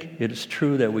think it is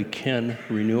true that we can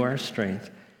renew our strength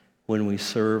when we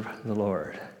serve the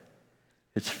Lord.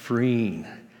 It's freeing.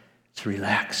 It's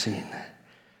relaxing.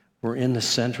 We're in the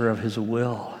center of his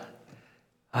will.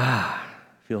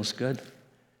 Feels good.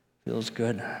 Feels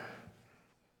good.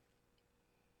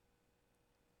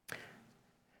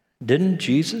 Didn't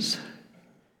Jesus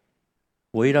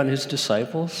wait on his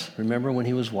disciples? Remember when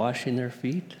he was washing their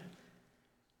feet?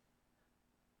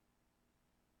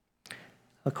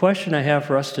 A question I have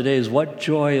for us today is, what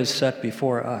joy is set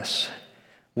before us?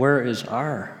 Where is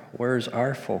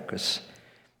our focus?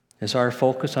 Is our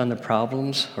focus on the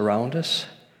problems around us,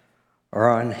 or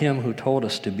on him who told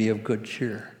us to be of good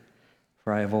cheer,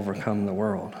 for I have overcome the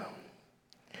world?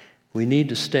 We need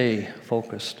to stay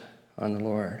focused on the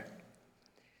Lord.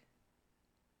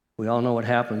 We all know what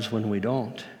happens when we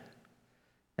don't.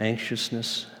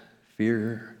 Anxiousness,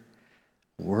 fear,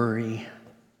 worry.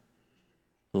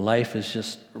 Life is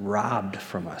just robbed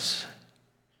from us.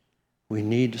 We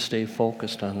need to stay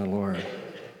focused on the Lord.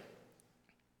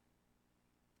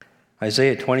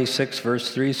 Isaiah 26,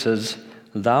 verse 3 says,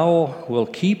 "Thou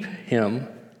wilt keep him,"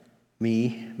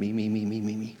 me,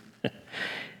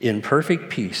 "in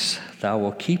perfect peace. Thou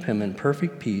wilt keep him in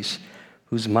perfect peace,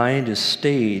 whose mind is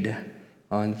stayed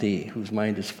on thee," whose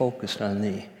mind is focused on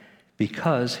thee,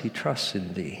 because he trusts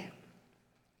in thee.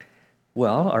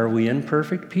 Well, are we in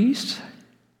perfect peace?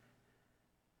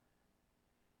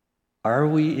 Are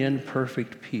we in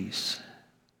perfect peace?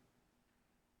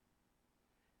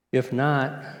 If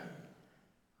not,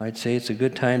 I'd say it's a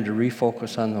good time to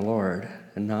refocus on the Lord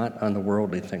and not on the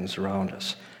worldly things around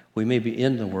us. We may be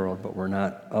in the world, but we're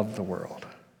not of the world.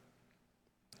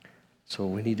 So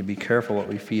we need to be careful what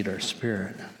we feed our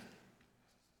spirit.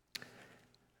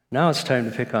 Now it's time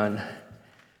to pick on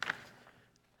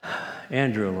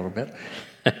Andrew a little bit.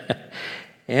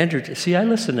 Andrew, see, I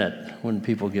listen at when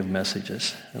people give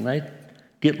messages, and I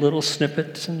get little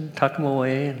snippets and tuck them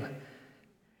away,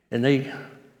 and they,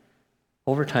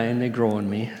 over time, they grow in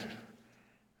me,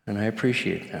 and I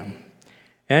appreciate them.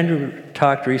 Andrew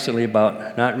talked recently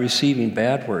about not receiving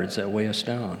bad words that weigh us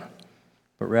down,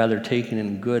 but rather taking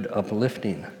in good,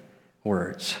 uplifting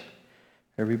words.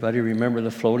 Everybody remember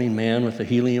the floating man with the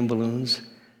helium balloons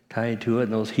tied to it,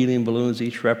 and those helium balloons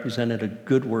each represented a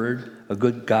good word, a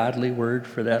good godly word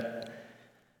for that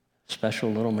special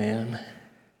little man.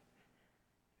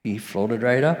 He floated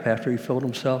right up after he filled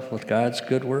himself with God's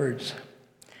good words.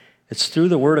 It's through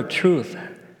the word of truth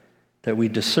that we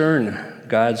discern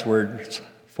God's words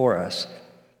for us,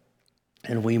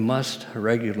 and we must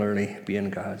regularly be in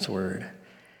God's word.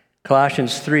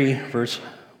 Colossians 3, verse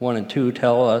 1 and 2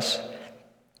 tell us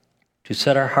to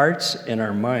set our hearts and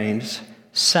our minds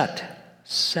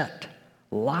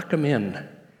lock them in.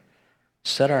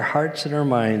 Set our hearts and our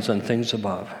minds on things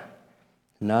above,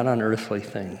 not on earthly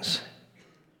things.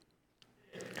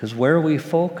 Because where we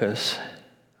focus,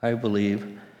 I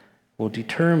believe, will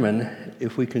determine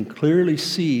if we can clearly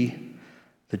see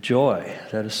the joy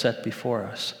that is set before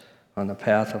us on the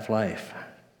path of life.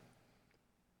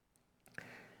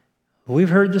 We've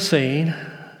heard the saying,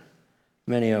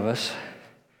 many of us,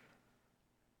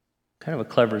 kind of a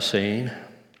clever saying.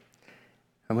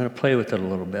 I'm going to play with it a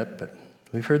little bit, but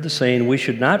we've heard the saying, we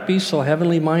should not be so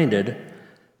heavenly minded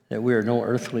that we are no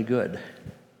earthly good.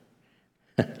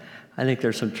 I think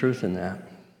there's some truth in that.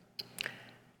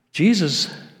 Jesus,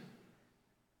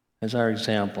 as our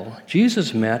example,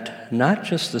 Jesus met not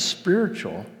just the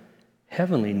spiritual,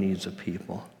 heavenly needs of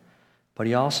people, but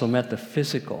he also met the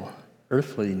physical,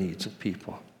 earthly needs of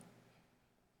people.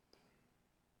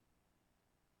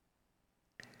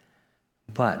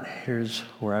 But here's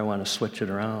where I want to switch it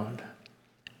around.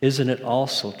 Isn't it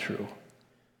also true,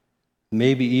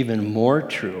 maybe even more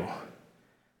true,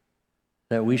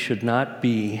 that we should not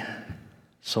be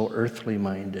so earthly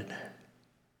minded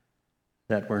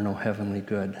that we're no heavenly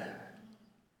good?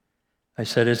 I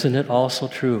said, isn't it also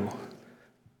true?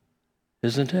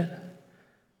 Isn't it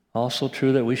also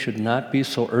true that we should not be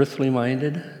so earthly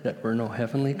minded that we're no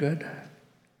heavenly good?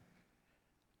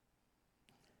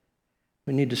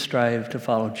 We need to strive to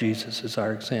follow Jesus as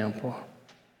our example.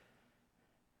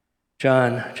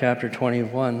 John chapter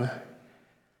 21,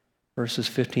 verses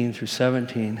 15 through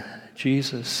 17,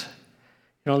 Jesus,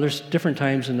 there's different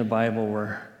times in the Bible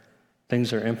where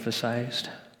things are emphasized.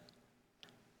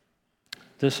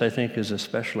 This, I think, is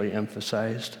especially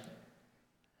emphasized.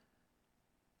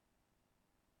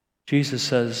 Jesus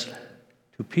says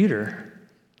to Peter,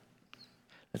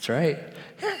 that's right,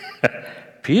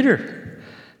 Peter,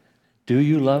 do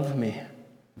you love me?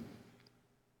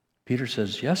 Peter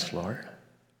says, yes, Lord.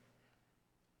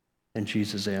 And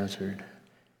Jesus answered,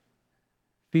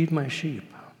 feed my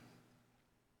sheep.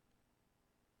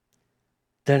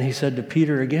 Then he said to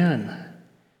Peter again,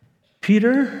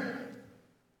 Peter,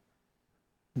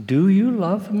 do you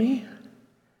love me?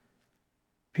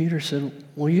 Peter said,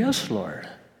 well, yes, Lord.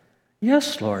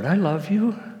 Yes, Lord, I love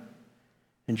you.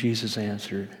 And Jesus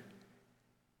answered,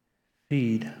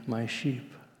 feed my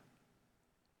sheep.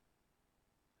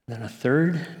 Then a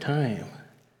third time,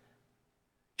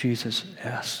 Jesus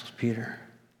asks Peter,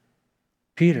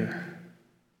 Peter,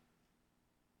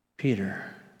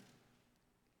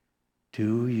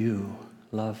 do you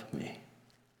love me?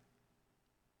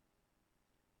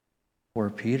 Poor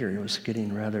Peter, he was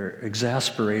getting rather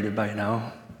exasperated by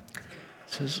now. He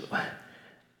says,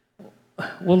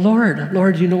 well,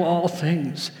 Lord, you know all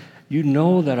things. You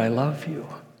know that I love you.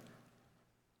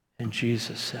 And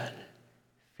Jesus said,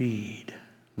 feed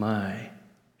my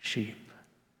sheep.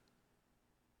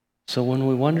 So when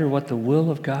we wonder what the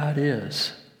will of God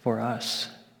is for us,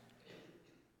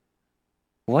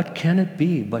 what can it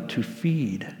be but to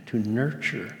feed, to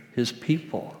nurture his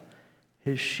people,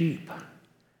 his sheep?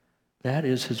 That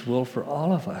is his will for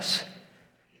all of us,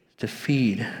 to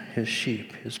feed his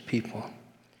sheep, his people.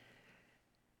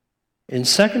 In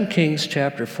 2 Kings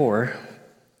chapter 4,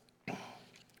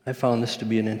 I found this to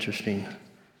be an interesting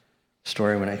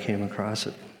story when I came across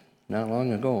it not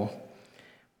long ago.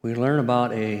 We learn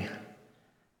about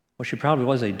she probably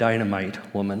was a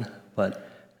dynamite woman, but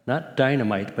not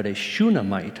dynamite, but a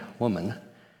Shunammite woman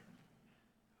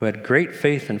who had great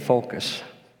faith and focus.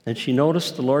 And she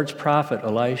noticed the Lord's prophet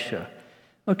Elisha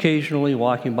occasionally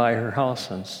walking by her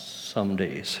house on some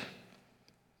days.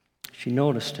 She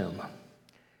noticed him.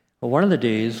 Well, one of the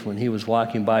days when he was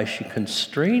walking by, she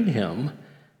constrained him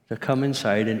to come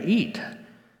inside and eat.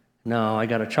 Now, I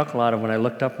got a chuckle out of when I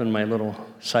looked up in my little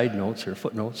side notes or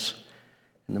footnotes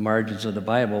in the margins of the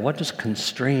Bible. What does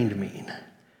constrained mean?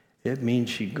 It means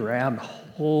she grabbed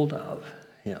hold of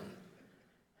him,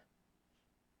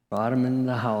 brought him into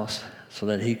the house so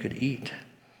that he could eat.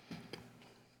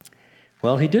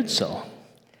 Well, he did so,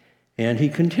 and he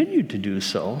continued to do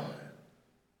so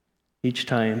each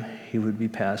time he would be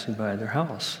passing by their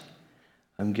house.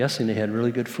 I'm guessing they had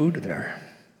really good food there.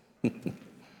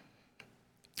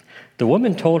 The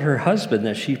woman told her husband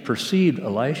that she perceived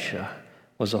Elisha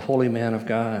was a holy man of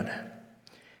God.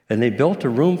 And they built a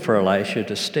room for Elisha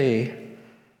to stay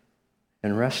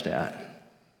and rest at.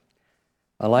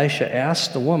 Elisha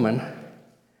asked the woman,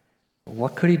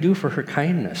 what could he do for her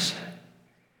kindness?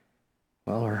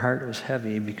 Well, her heart was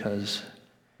heavy because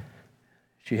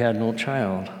she had no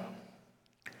child.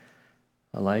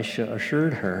 Elisha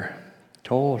assured her,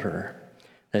 told her,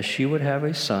 that she would have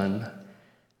a son,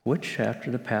 which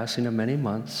after the passing of many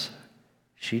months,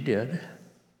 she did.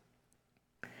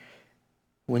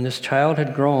 When this child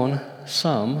had grown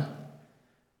some,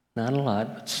 not a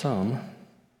lot, but some,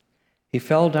 he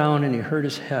fell down and he hurt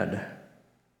his head.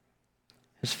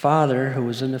 His father, who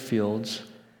was in the fields,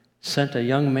 sent a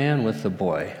young man with the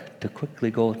boy to quickly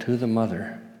go to the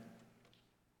mother.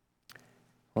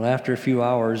 Well, after a few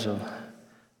hours of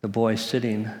the boy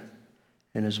sitting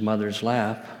in his mother's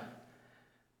lap,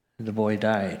 the boy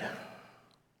died.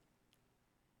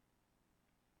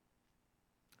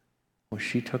 Well,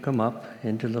 she took him up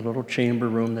into the little chamber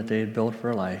room that they had built for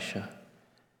Elisha.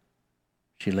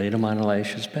 She laid him on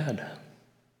Elisha's bed.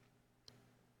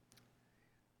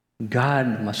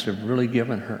 God must have really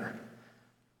given her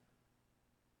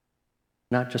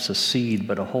not just a seed,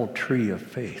 but a whole tree of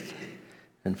faith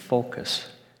and focus,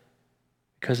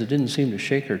 because it didn't seem to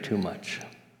shake her too much.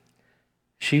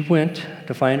 She went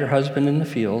to find her husband in the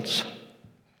fields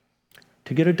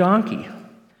to get a donkey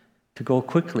to go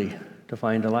quickly to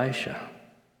find Elisha.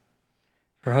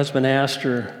 Her husband asked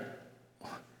her,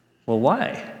 well,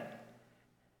 why?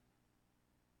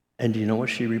 And do you know what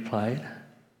she replied?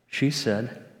 She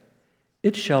said,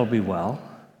 it shall be well.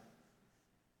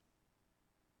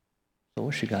 So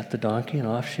she got the donkey and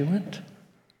off she went.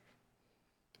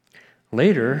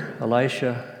 Later,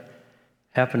 Elisha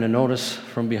happened to notice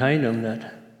from behind him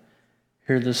that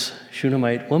here this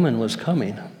Shunammite woman was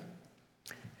coming.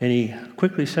 And he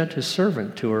quickly sent his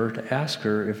servant to her to ask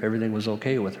her if everything was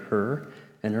okay with her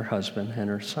and her husband and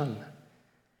her son.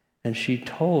 And she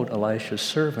told Elisha's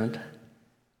servant,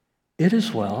 it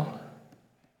is well.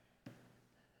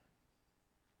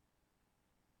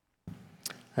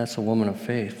 That's a woman of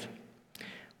faith.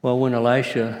 Well, when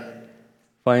Elisha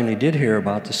finally did hear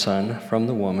about the son from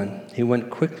the woman, he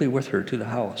went quickly with her to the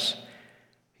house.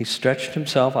 He stretched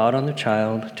himself out on the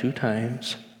child 2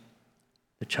 times.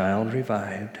 The child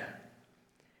revived.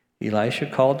 Elisha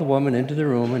called the woman into the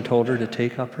room and told her to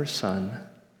take up her son.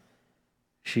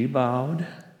 She bowed,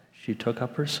 she took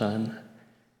up her son,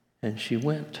 and she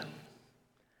went.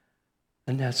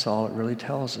 And that's all it really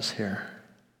tells us here.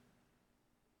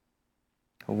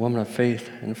 A woman of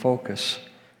faith and focus.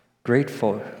 Great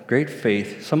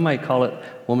faith. Some might call it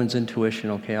woman's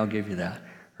intuition. Okay, I'll give you that.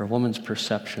 Or woman's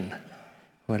perception.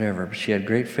 Whatever. But she had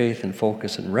great faith and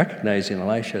focus in recognizing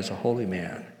Elisha as a holy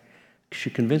man.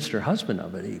 She convinced her husband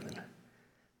of it even.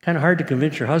 Kind of hard to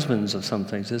convince your husbands of some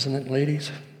things, isn't it,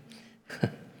 ladies?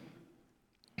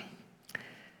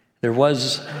 There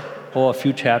was, a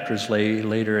few chapters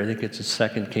later, I think it's in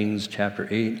 2 Kings chapter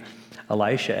 8,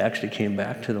 Elisha actually came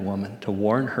back to the woman to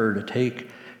warn her to take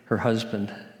her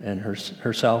husband and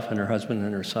herself and her husband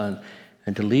and her son,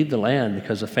 and to leave the land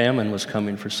because a famine was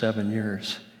coming for 7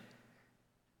 years.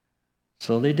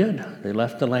 So they did. They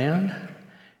left the land.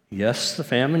 Yes, the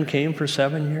famine came for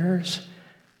 7 years.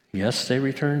 Yes, they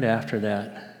returned after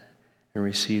that and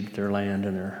received their land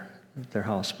and their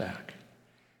house back.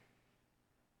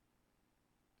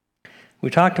 We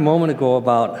talked a moment ago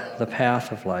about the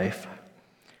path of life.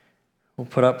 We'll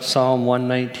put up Psalm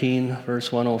 119,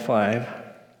 verse 105.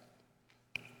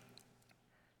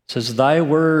 It says, Thy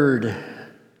word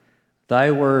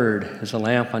is a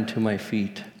lamp unto my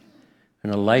feet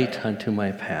and a light unto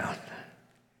my path.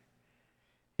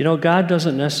 You know, God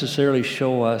doesn't necessarily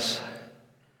show us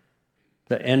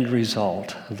the end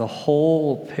result, the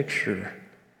whole picture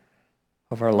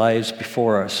of our lives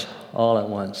before us all at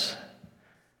once.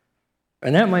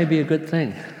 And that might be a good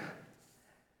thing.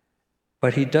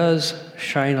 But he does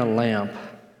shine a lamp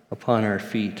upon our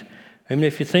feet. I mean,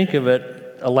 if you think of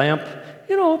it, a lamp,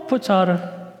 puts out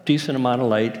a decent amount of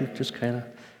light. It just kind of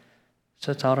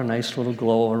sets out a nice little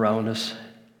glow around us.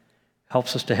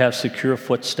 Helps us to have secure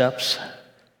footsteps.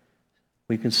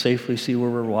 We can safely see where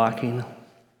we're walking.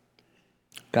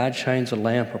 God shines a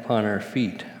lamp upon our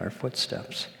feet, our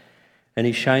footsteps. And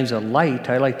he shines a light,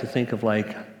 I like to think of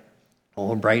like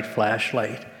a bright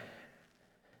flashlight.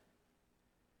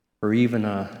 Or even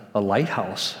a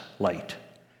lighthouse light,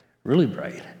 really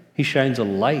bright. He shines a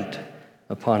light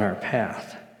upon our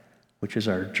path, which is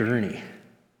our journey.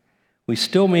 We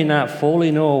still may not fully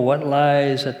know what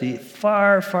lies at the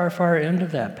far, far, far end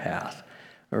of that path,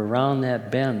 or around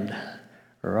that bend,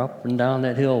 or up and down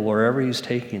that hill, wherever he's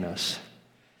taking us,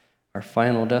 our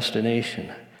final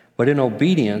destination. But in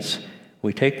obedience,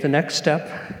 we take the next step,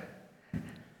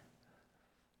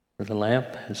 where the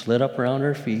lamp is lit up around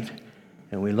our feet,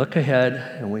 and we look ahead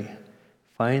and we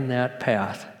find that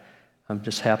path. I'm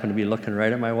just happen to be looking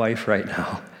right at my wife right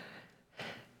now.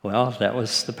 Well, that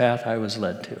was the path I was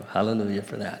led to. Hallelujah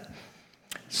for that.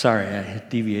 Sorry, I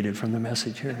deviated from the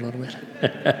message here a little bit.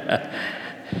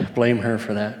 Blame her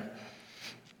for that.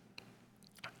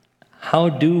 How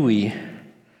do we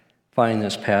find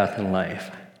this path in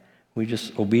life? We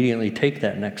just obediently take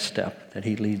that next step that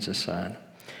he leads us on.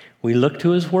 We look to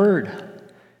his word.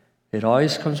 It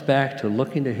always comes back to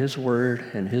looking to his word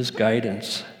and his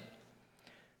guidance.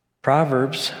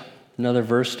 Proverbs, another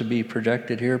verse to be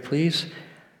projected here, please.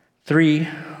 3,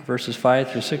 verses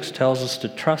 5 through 6 tells us to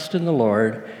trust in the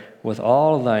Lord with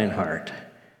all thine heart.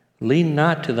 Lean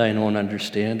not to thine own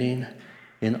understanding.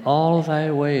 In all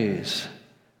thy ways,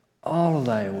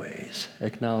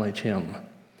 acknowledge him.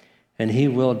 And he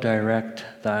will direct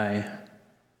thy,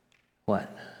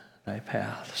 what? Thy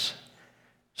paths.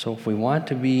 So if we want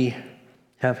to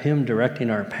have him directing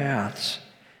our paths,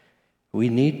 we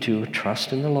need to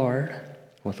trust in the Lord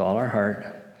with all our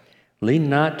heart, lean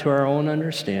not to our own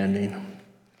understanding,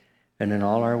 and in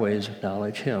all our ways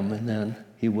acknowledge him, and then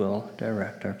he will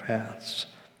direct our paths.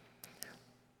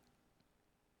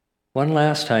 One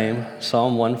last time,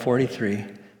 Psalm 143,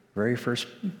 very first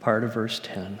part of verse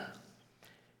 10.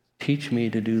 Teach me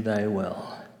to do thy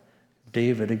will.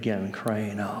 David again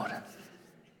crying out.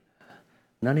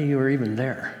 None of you are even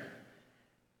there.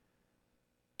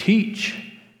 Teach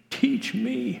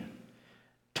me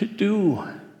to do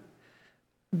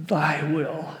thy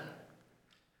will.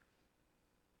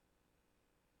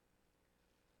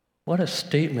 What a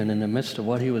statement in the midst of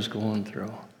what he was going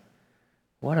through.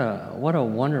 What a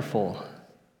wonderful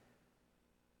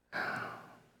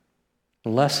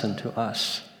lesson to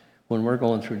us when we're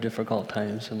going through difficult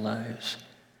times in lives.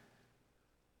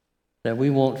 That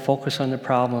we won't focus on the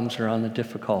problems or on the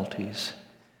difficulties,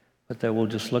 but that we'll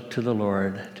just look to the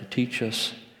Lord to teach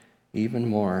us even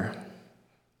more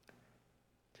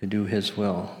to do his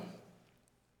will.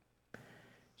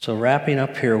 So wrapping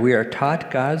up here, we are taught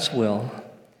God's will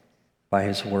by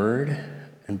his word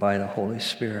and by the Holy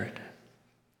Spirit.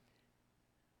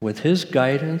 With his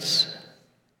guidance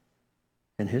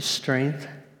and his strength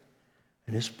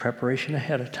and his preparation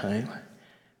ahead of time,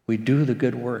 we do the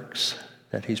good works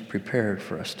that he's prepared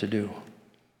for us to do.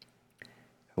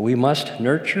 We must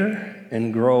nurture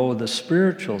and grow the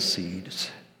spiritual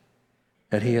seeds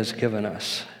that he has given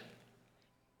us.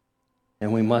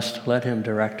 And we must let him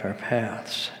direct our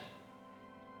paths.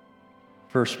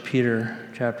 1 Peter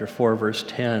chapter 4, verse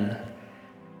 10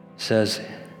 says,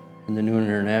 in the New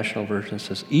International Version,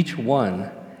 says, each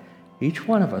one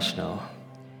of us now,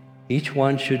 each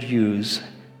one should use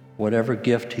whatever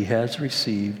gift he has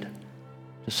received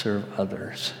to serve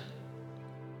others.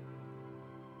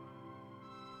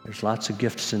 There's lots of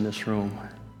gifts in this room.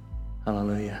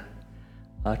 Hallelujah.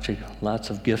 Lots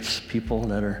of gifts, people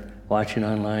that are watching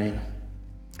online.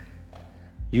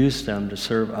 Use them to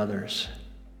serve others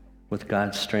with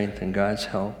God's strength and God's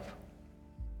help.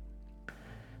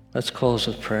 Let's close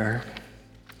with prayer.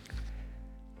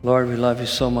 Lord, we love you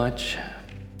so much.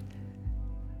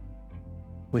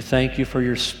 We thank you for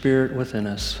your Spirit within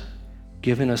us,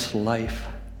 giving us life,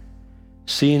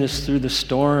 seeing us through the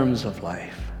storms of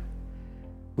life.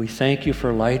 We thank you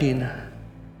for lighting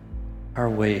our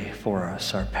way for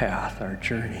us, our path, our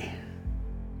journey.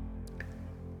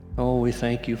 Oh, we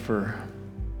thank you for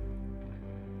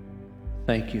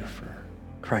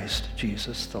Christ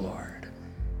Jesus the Lord,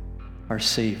 our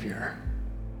Savior.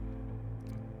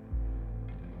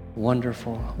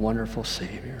 Wonderful, wonderful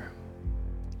Savior.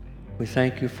 We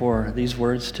thank you for these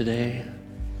words today,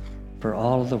 for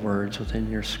all of the words within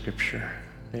your Scripture.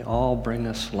 They all bring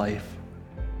us life.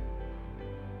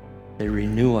 They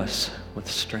renew us with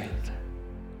strength.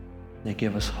 They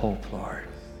give us hope, Lord.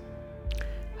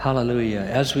 Hallelujah.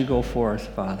 As we go forth,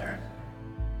 Father,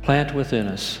 plant within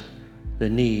us the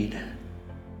need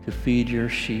to feed your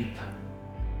sheep,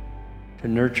 to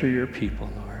nurture your people,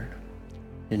 Lord.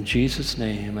 In Jesus'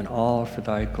 name, and all for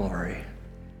thy glory.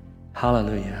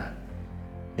 Hallelujah.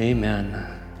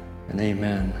 Amen and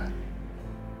amen.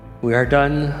 We are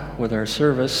done with our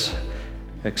service,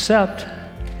 except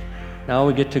now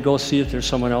we get to go see if there's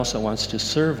someone else that wants to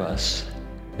serve us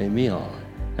a meal.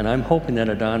 And I'm hoping that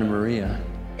Adon and Maria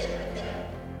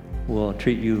will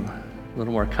treat you a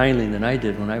little more kindly than I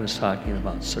did when I was talking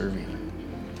about serving.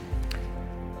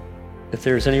 If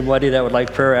there's anybody that would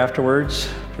like prayer afterwards,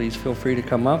 please feel free to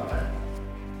come up.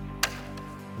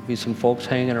 There'll be some folks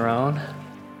hanging around.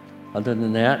 Other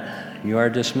than that, you are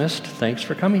dismissed. Thanks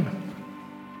for coming.